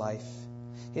righteous life.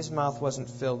 His mouth wasn't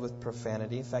filled with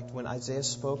profanity. In fact, when Isaiah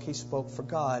spoke, he spoke for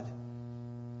God.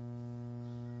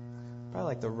 Probably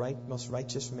like the most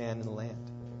righteous man in the land.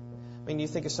 I mean, you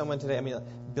think of someone today,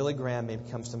 Billy Graham maybe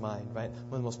comes to mind, right?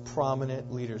 One of the most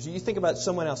prominent leaders. You think about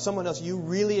someone else you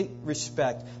really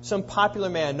respect, some popular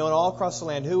man known all across the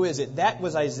land. Who is it? That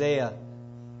was Isaiah.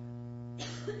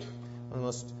 One of the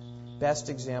most best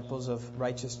examples of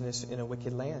righteousness in a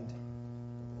wicked land.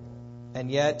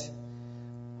 And yet,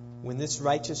 when this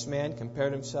righteous man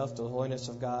compared himself to the holiness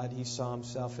of God, he saw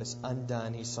himself as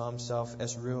undone. He saw himself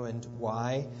as ruined.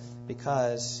 Why?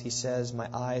 Because he says, my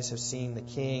eyes have seen the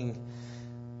King,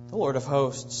 the Lord of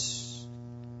hosts.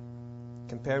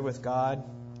 Compared with God,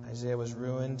 Isaiah was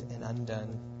ruined and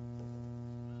undone.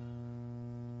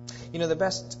 You know, the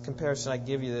best comparison I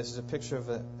give you this is a picture of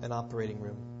an operating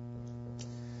room.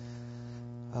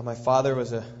 My father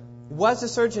was a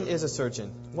surgeon, is a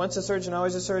surgeon. Once a surgeon,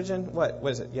 always a surgeon. What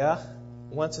is it? Yeah?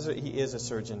 He is a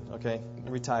surgeon, okay?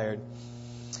 Retired.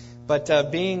 But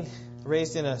being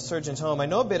raised in a surgeon's home, I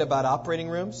know a bit about operating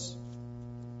rooms.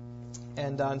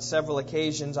 And on several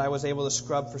occasions, I was able to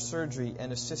scrub for surgery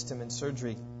and assist him in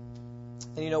surgery.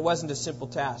 And it wasn't a simple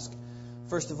task.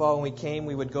 First of all, when we came,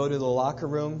 we would go to the locker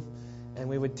room and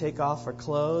we would take off our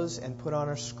clothes and put on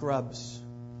our scrubs.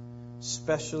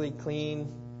 Specially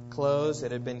clean clothes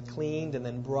that had been cleaned and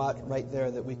then brought right there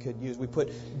that we could use. We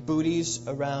put booties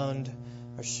around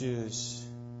our shoes.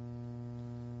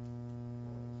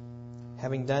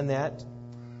 Having done that,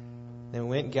 then we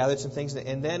went and gathered some things,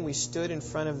 and then we stood in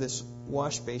front of this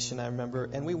wash basin, I remember,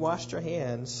 and we washed our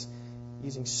hands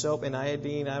using soap and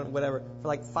iodine, whatever, for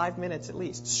like 5 minutes at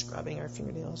least, scrubbing our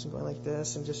fingernails and going like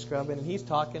this and just scrubbing. And he's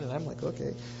talking, and I'm like,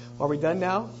 okay, are we done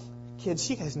now? Kids,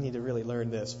 you guys need to really learn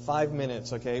this. 5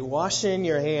 minutes, okay? Washing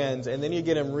your hands, and then you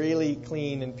get them really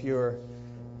clean and pure.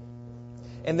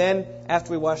 And then,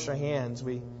 after we washed our hands,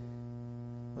 we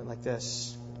went like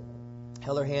this.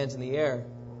 Held our hands in the air.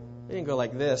 We didn't go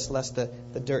like this, lest the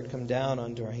dirt come down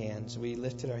onto our hands. We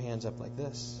lifted our hands up like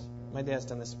this. My dad's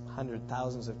done this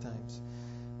thousands of times.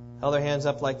 Held our hands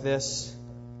up like this.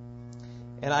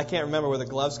 And I can't remember whether the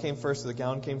gloves came first or the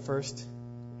gown came first.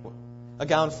 A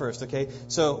gown first, okay?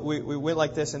 So we went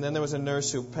like this, and then there was a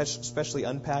nurse who specially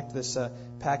unpacked this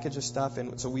package of stuff,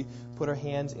 and so we put our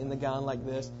hands in the gown like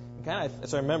this. And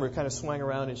as I remember, kind of swung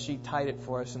around, and she tied it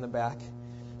for us in the back.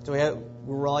 So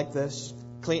we were all like this,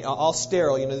 clean, all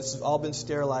sterile. This has all been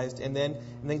sterilized, and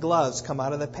then gloves come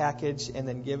out of the package and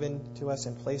then given to us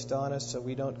and placed on us, so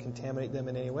we don't contaminate them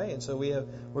in any way. And so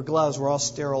we're gloves. We're all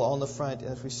sterile, all in the front.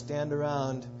 And as we stand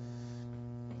around,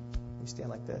 we stand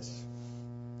like this.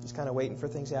 Just kind of waiting for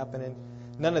things happening.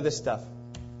 None of this stuff.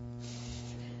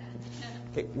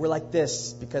 Okay, we're like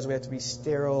this because we have to be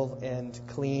sterile and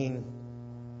clean.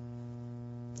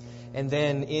 And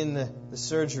then in the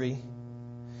surgery,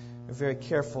 we're very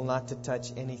careful not to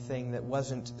touch anything that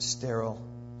wasn't sterile.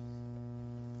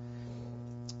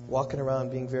 Walking around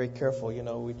being very careful.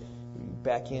 We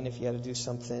back in if you had to do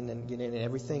something and get in, and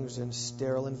everything was in a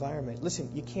sterile environment. Listen,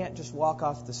 you can't just walk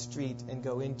off the street and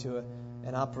go into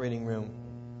an operating room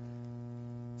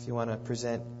if you want to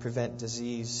prevent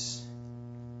disease.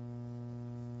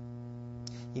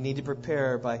 You need to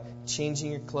prepare by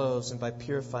changing your clothes and by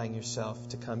purifying yourself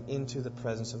to come into the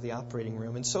presence of the operating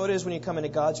room. And so it is when you come into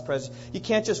God's presence. You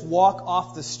can't just walk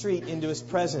off the street into His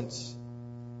presence.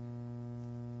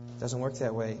 It doesn't work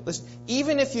that way. Listen,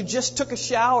 even if you just took a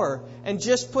shower and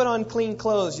just put on clean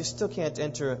clothes, you still can't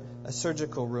enter a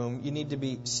surgical room. You need to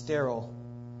be sterile.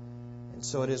 And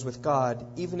so it is with God.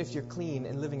 Even if you're clean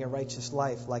and living a righteous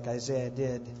life like Isaiah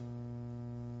did, it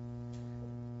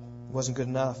wasn't good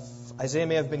enough. Isaiah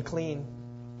may have been clean.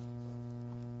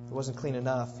 It wasn't clean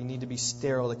enough. You need to be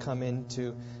sterile to come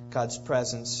into God's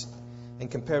presence. And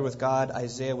compared with God,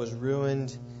 Isaiah was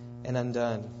ruined and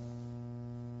undone.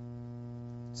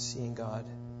 Seeing God.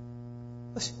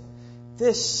 Listen,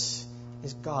 this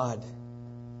is God.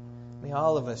 May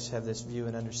all of us have this view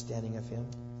and understanding of Him.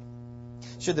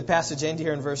 Should the passage end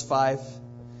here in verse 5,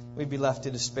 we'd be left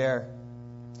to despair.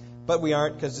 But we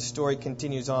aren't, because the story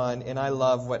continues on, and I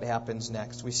love what happens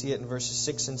next. We see it in verses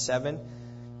 6 and 7.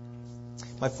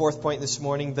 My fourth point this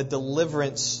morning, the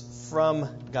deliverance from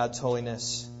God's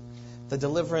holiness. The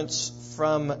deliverance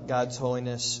from God's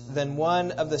holiness. Then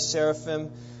one of the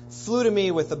seraphim flew to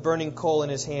me with a burning coal in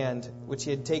his hand, which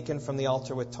he had taken from the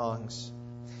altar with tongs.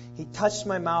 He touched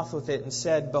my mouth with it and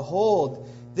said, "Behold,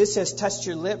 this has touched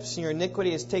your lips, and your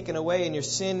iniquity is taken away, and your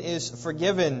sin is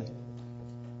forgiven."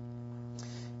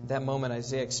 At that moment,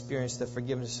 Isaiah experienced the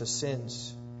forgiveness of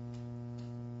sins.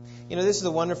 You know, this is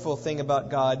the wonderful thing about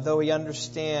God. Though He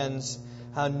understands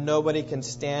how nobody can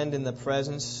stand in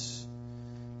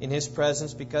His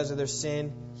presence because of their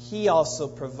sin, He also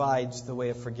provides the way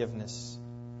of forgiveness.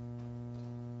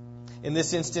 In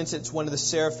this instance, it's one of the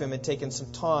seraphim had taken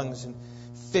some tongs and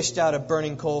fished out a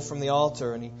burning coal from the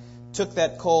altar, and he took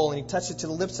that coal and he touched it to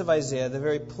the lips of Isaiah, the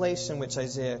very place in which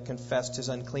Isaiah confessed his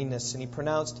uncleanness, and he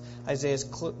pronounced Isaiah's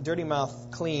dirty mouth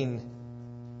clean.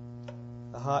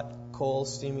 The hot coal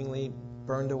seemingly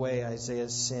burned away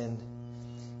Isaiah's sin.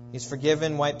 He's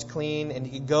forgiven, wiped clean, and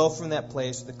he could go from that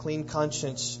place with a clean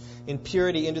conscience in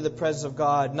purity into the presence of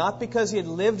God, not because he had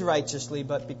lived righteously,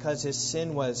 but because his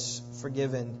sin was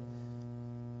forgiven.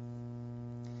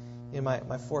 In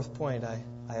my fourth point, I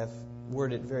have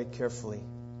worded very carefully.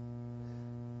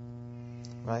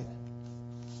 Right?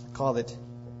 I called it,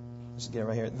 let's get it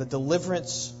right here, the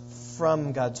deliverance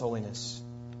from God's holiness.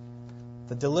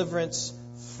 The deliverance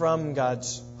from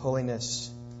God's holiness.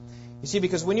 You see,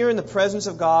 because when you're in the presence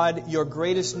of God, your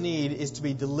greatest need is to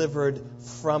be delivered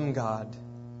from God.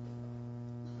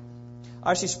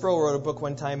 R.C. Sproul wrote a book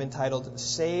one time entitled,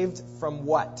 "Saved from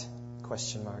What?" ?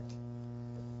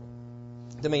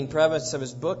 The main premise of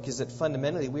his book is that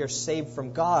fundamentally we are saved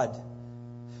from God.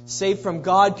 Saved from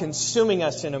God consuming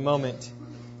us in a moment.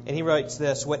 And he writes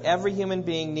this, "What every human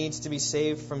being needs to be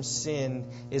saved from sin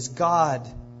is God.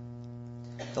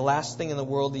 The last thing in the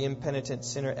world the impenitent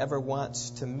sinner ever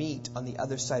wants to meet on the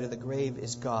other side of the grave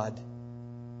is God.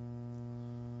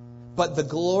 But the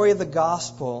glory of the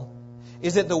gospel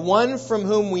is that the one from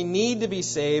whom we need to be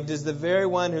saved is the very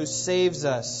one who saves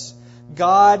us.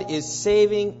 God in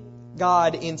saving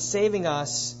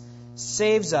us,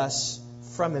 saves us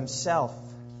from Himself."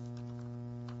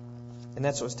 And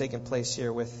that's what's taking place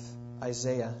here with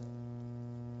Isaiah.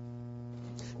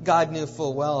 God knew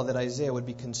full well that Isaiah would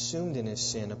be consumed in his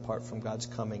sin apart from God's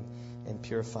coming and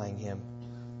purifying him.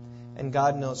 And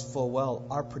God knows full well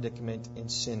our predicament in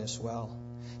sin as well.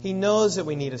 He knows that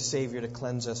we need a Savior to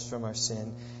cleanse us from our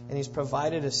sin. And He's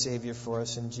provided a Savior for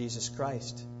us in Jesus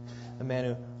Christ. A man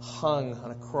who hung on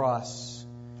a cross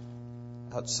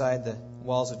outside the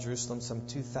walls of Jerusalem some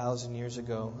 2,000 years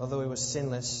ago. Although He was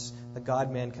sinless, the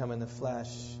God-man come in the flesh,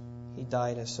 He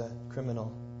died as a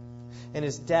criminal. And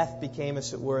His death became,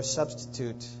 as it were, a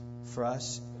substitute for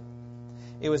us.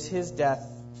 It was His death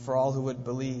for all who would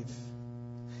believe.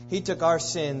 He took our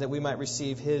sin that we might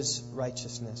receive His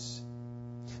righteousness.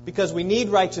 Because we need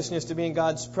righteousness to be in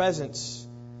God's presence,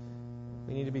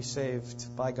 we need to be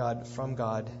saved by God, from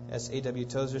God. As A.W.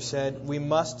 Tozer said, we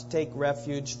must take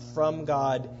refuge from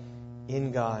God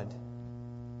in God.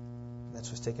 That's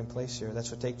what's taking place here.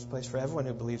 That's what takes place for everyone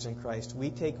who believes in Christ. We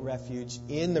take refuge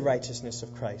in the righteousness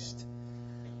of Christ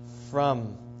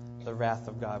from the wrath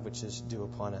of God which is due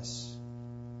upon us.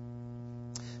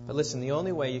 But listen, the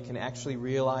only way you can actually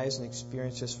realize and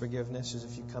experience this forgiveness is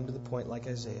if you come to the point like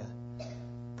Isaiah,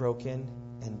 broken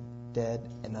and dead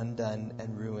and undone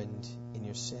and ruined in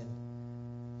your sin.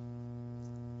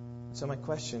 So my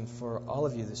question for all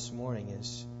of you this morning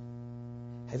is,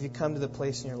 have you come to the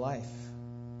place in your life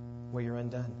where you're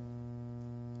undone?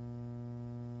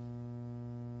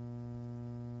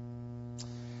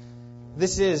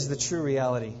 This is the true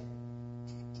reality.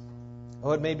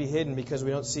 Oh, it may be hidden because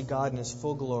we don't see God in His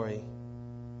full glory.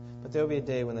 But there will be a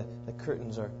day when the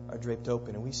curtains are draped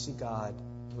open and we see God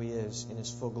who He is in His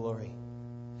full glory.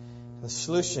 The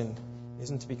solution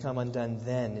isn't to become undone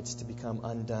then, it's to become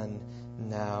undone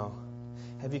now.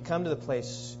 Have you come to the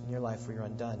place in your life where you're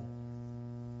undone?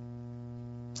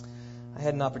 I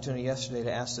had an opportunity yesterday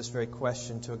to ask this very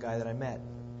question to a guy that I met.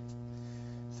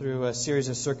 Through a series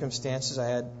of circumstances, I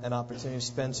had an opportunity to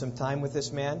spend some time with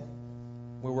this man.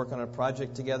 We're working on a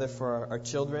project together for our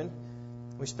children.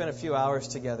 We spent a few hours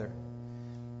together.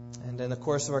 And in the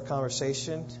course of our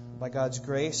conversation, by God's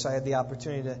grace, I had the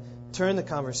opportunity to turn the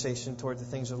conversation toward the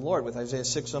things of the Lord. With Isaiah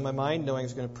 6 on my mind, knowing I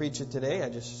was going to preach it today, I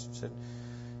just said,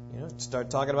 Started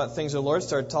talking about things. The Lord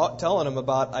started telling him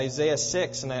about Isaiah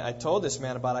 6. And I told this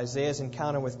man about Isaiah's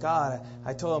encounter with God.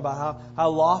 I told him about how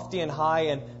lofty and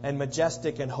high and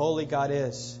majestic and holy God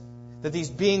is. That these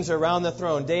beings are around the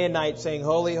throne day and night saying,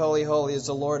 "Holy, holy, holy is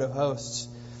the Lord of hosts."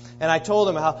 And I told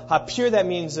him how pure that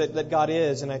means that God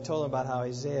is. And I told him about how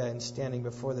Isaiah, in standing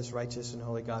before this righteous and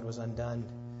holy God, was undone.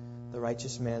 The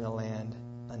righteous man in the land,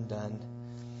 undone.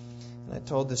 And I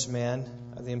told this man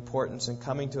of the importance in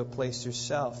coming to a place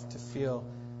yourself to feel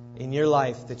in your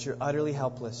life that you're utterly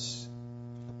helpless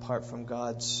apart from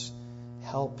God's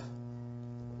help.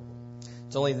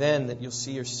 It's only then that you'll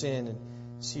see your sin and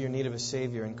see your need of a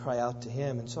Savior and cry out to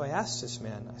Him. And so I asked this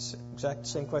man, I said, exact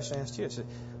same question I asked you. I said,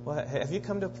 "Well, have you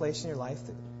come to a place in your life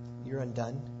that you're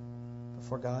undone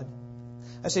before God?"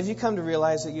 I said, "Have you come to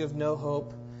realize that you have no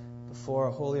hope before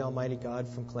a holy, almighty God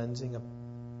from cleansing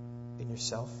in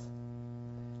yourself?"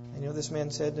 And you know what this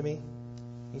man said to me?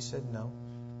 He said, "No."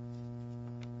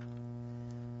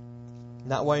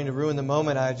 Not wanting to ruin the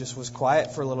moment, I just was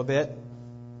quiet for a little bit.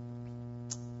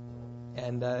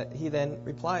 And he then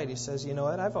replied. He says, "You know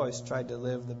what? I've always tried to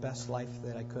live the best life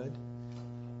that I could."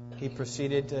 He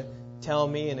proceeded to tell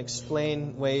me and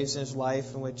explain ways in his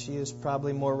life in which he is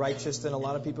probably more righteous than a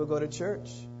lot of people who go to church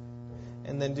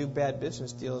and then do bad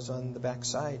business deals on the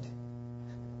backside.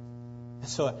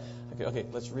 So, okay,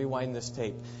 let's rewind this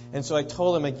tape. And so I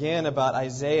told him again about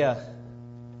Isaiah,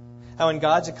 how in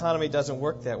God's economy it doesn't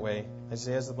work that way.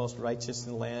 Isaiah is the most righteous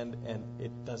in the land, and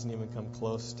it doesn't even come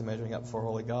close to measuring up before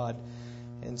holy God.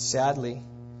 And sadly,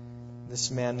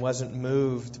 this man wasn't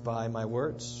moved by my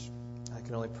words. I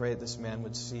can only pray that this man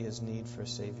would see his need for a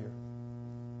Savior.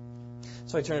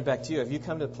 So I turn it back to you. Have you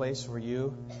come to a place where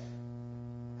you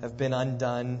have been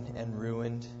undone and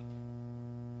ruined?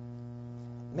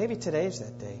 Maybe today's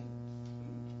that day.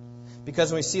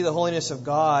 Because when we see the holiness of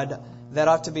God, that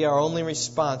ought to be our only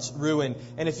response, ruin.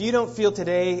 And if you don't feel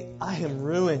today, "I am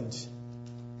ruined,"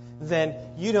 then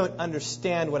you don't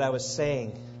understand what I was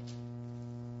saying.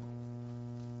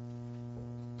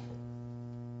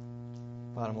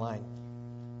 Bottom line.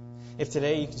 If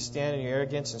today you can stand in your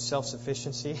arrogance and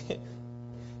self-sufficiency,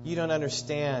 you don't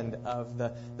understand of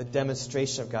the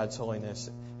demonstration of God's holiness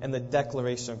and the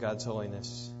declaration of God's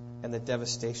holiness and the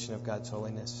devastation of God's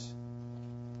holiness.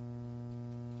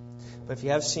 But if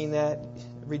you have seen that,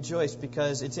 rejoice,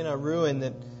 because it's in our ruin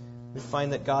that we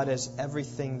find that God has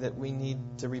everything that we need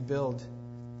to rebuild.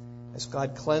 As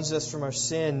God cleanses us from our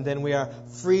sin, then we are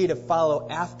free to follow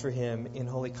after Him in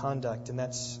holy conduct, and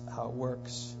that's how it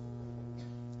works.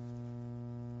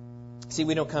 See,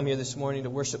 we don't come here this morning to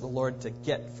worship the Lord to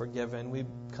get forgiven. We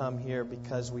come here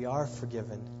because we are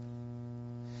forgiven.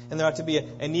 And there ought to be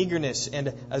an eagerness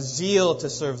and a zeal to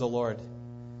serve the Lord.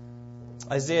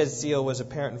 Isaiah's zeal was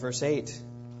apparent in verse 8.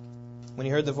 When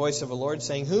he heard the voice of the Lord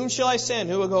saying, "Whom shall I send?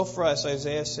 Who will go for us?"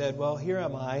 Isaiah said, "Well, here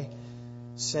am I.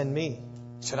 Send me."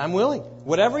 He said, "I'm willing.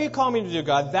 Whatever you call me to do,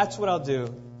 God, that's what I'll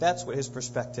do." That's what his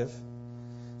perspective.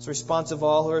 It's the response of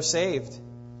all who are saved.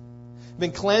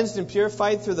 Been cleansed and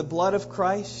purified through the blood of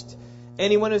Christ.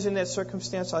 Anyone who's in that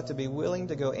circumstance ought to be willing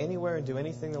to go anywhere and do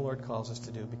anything the Lord calls us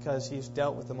to do, because He's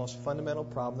dealt with the most fundamental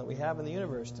problem that we have in the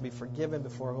universe, to be forgiven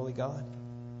before a holy God.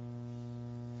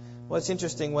 Well, it's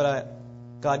interesting what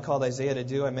God called Isaiah to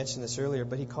do. I mentioned this earlier,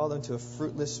 but He called him to a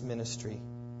fruitless ministry.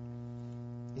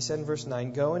 He said in verse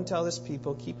 9, "Go and tell this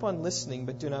people, keep on listening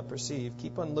but do not perceive.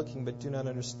 Keep on looking but do not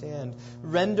understand.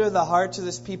 Render the hearts of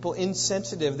this people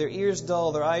insensitive, their ears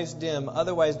dull, their eyes dim.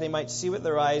 Otherwise they might see with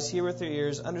their eyes, hear with their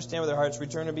ears, understand with their hearts,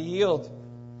 return and be healed."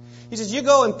 He says, you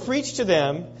go and preach to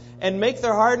them and make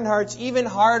their hardened hearts even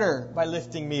harder by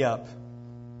lifting me up.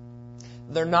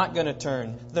 They're not going to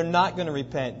turn. They're not going to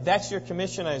repent. That's your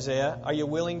commission, Isaiah. Are you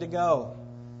willing to go?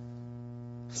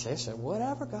 Isaiah said,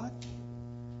 "Whatever, God."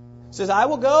 He says, "I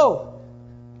will go."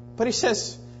 But he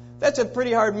says, "That's a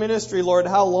pretty hard ministry, Lord.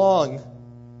 How long?"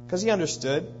 Because he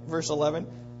understood. Verse 11.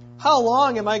 "How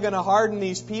long am I going to harden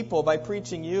these people by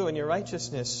preaching you and your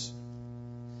righteousness?"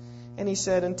 And he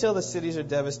said, "Until the cities are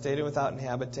devastated without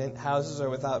inhabitant, houses are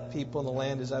without people, and the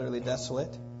land is utterly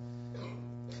desolate.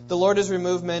 The Lord has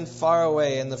removed men far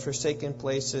away, and the forsaken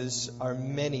places are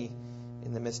many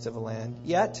in the midst of a land."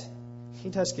 Yet, He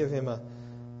does give him a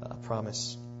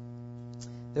promise.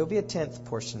 There will be a 10th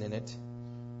portion in it,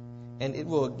 and it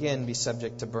will again be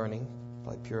subject to burning,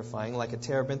 by purifying, like a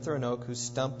terebinth or an oak whose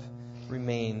stump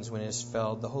remains when it is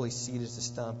felled. The holy seed is the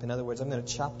stump. In other words, I'm going to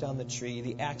chop down the tree,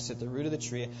 the axe at the root of the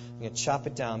tree. I'm going to chop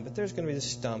it down, but there's going to be the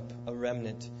stump, a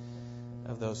remnant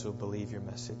of those who will believe your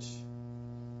message.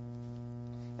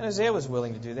 And Isaiah was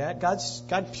willing to do that.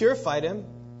 God purified him,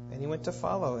 and he went to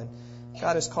follow. And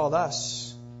God has called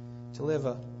us to live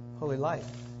a holy life.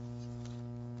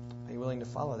 willing to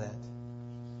follow that?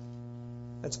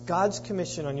 That's God's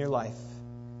commission on your life,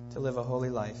 to live a holy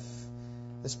life.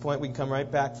 At this point, we can come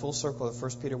right back full circle to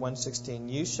 1 Peter 1:16.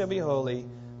 You shall be holy,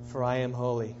 for I am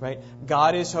holy. Right?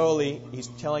 God is holy. He's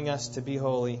telling us to be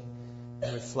holy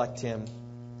and reflect Him.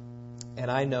 And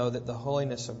I know that the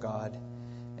holiness of God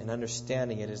and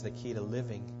understanding it is the key to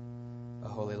living a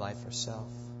holy life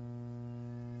ourselves.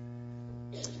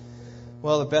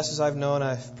 Well, the best as I've known,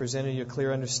 I've presented you a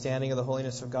clear understanding of the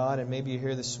holiness of God. And maybe you're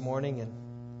here this morning and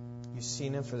you've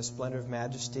seen Him for the splendor of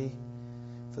majesty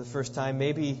for the first time.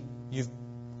 Maybe you've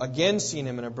again seen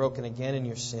Him and are broken again in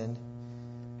your sin.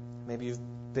 Maybe you've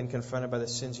been confronted by the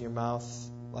sins of your mouth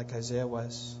like Isaiah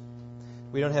was.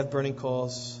 We don't have burning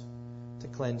coals to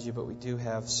cleanse you, but we do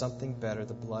have something better,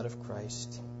 the blood of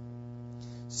Christ.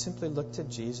 Simply look to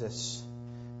Jesus.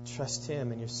 Trust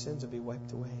Him and your sins will be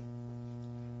wiped away.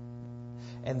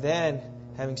 And then,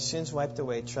 having sins wiped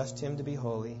away, trust Him to be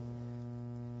holy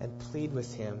and plead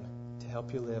with Him to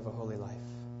help you live a holy life.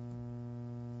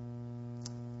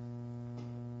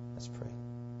 Let's pray.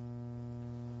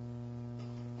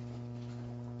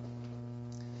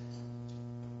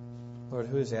 Lord,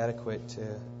 who is adequate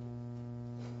to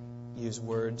use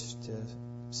words to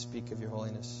speak of your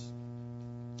holiness?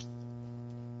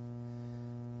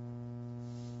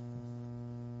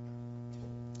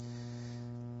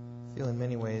 I feel in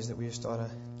many ways that we just ought to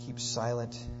keep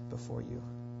silent before you,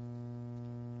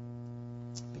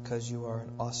 because you are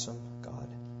an awesome God.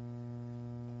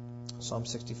 Psalm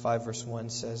 65 verse 1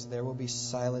 says, there will be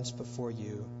silence before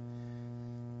you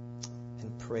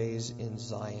and praise in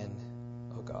Zion,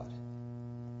 O God.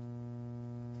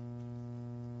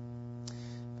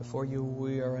 Before you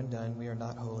we are undone, we are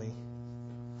not holy,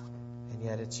 and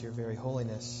yet it's your very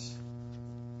holiness,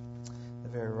 the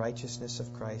very righteousness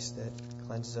of Christ that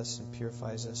cleanses us and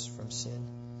purifies us from sin.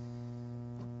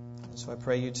 And so I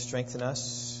pray you'd strengthen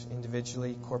us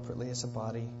individually, corporately, as a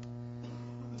body,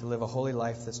 to live a holy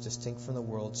life that's distinct from the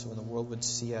world, so when the world would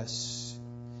see us,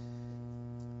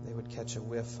 they would catch a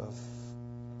whiff of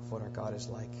what our God is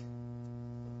like,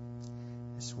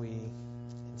 as we,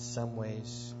 in some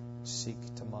ways, seek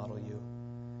to model you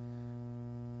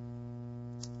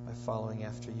by following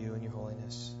after you in your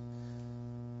holiness.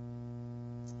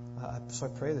 So I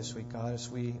pray this week, God, as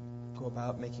we go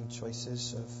about making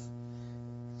choices of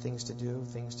things to do,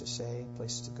 things to say,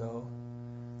 places to go,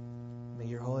 may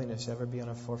your holiness ever be on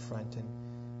our forefront, and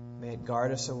may it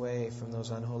guard us away from those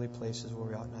unholy places where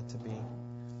we ought not to be,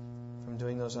 from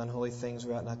doing those unholy things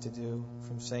we ought not to do,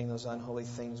 from saying those unholy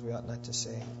things we ought not to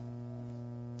say.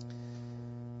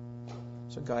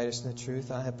 So guide us in the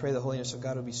truth. I pray the holiness of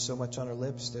God would be so much on our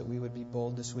lips that we would be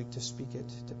bold this week to speak it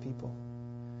to people.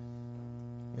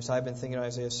 As I've been thinking of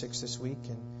Isaiah 6 this week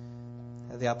and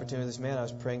had the opportunity with this man, I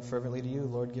was praying fervently to you,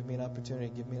 Lord, give me an opportunity,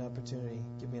 give me an opportunity,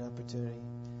 give me an opportunity.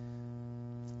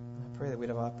 I pray that we'd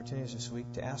have opportunities this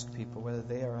week to ask people whether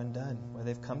they are undone, whether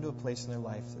they've come to a place in their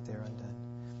life that they're undone.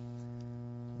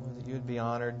 Lord, that you would be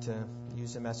honored to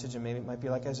use the message, and maybe it might be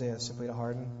like Isaiah, simply to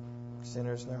harden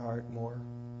sinners in their heart more.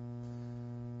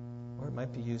 Or it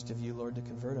might be used of you, Lord, to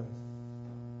convert them.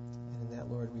 And in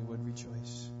that, Lord, we would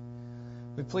rejoice.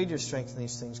 We plead your strength in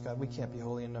these things, God. We can't be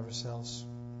holy in and of ourselves.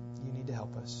 You need to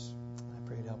help us. I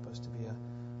pray you'd help us to be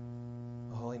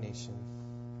a holy nation,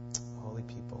 a holy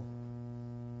people,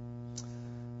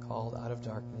 called out of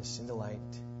darkness into light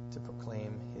to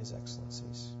proclaim His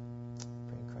excellencies.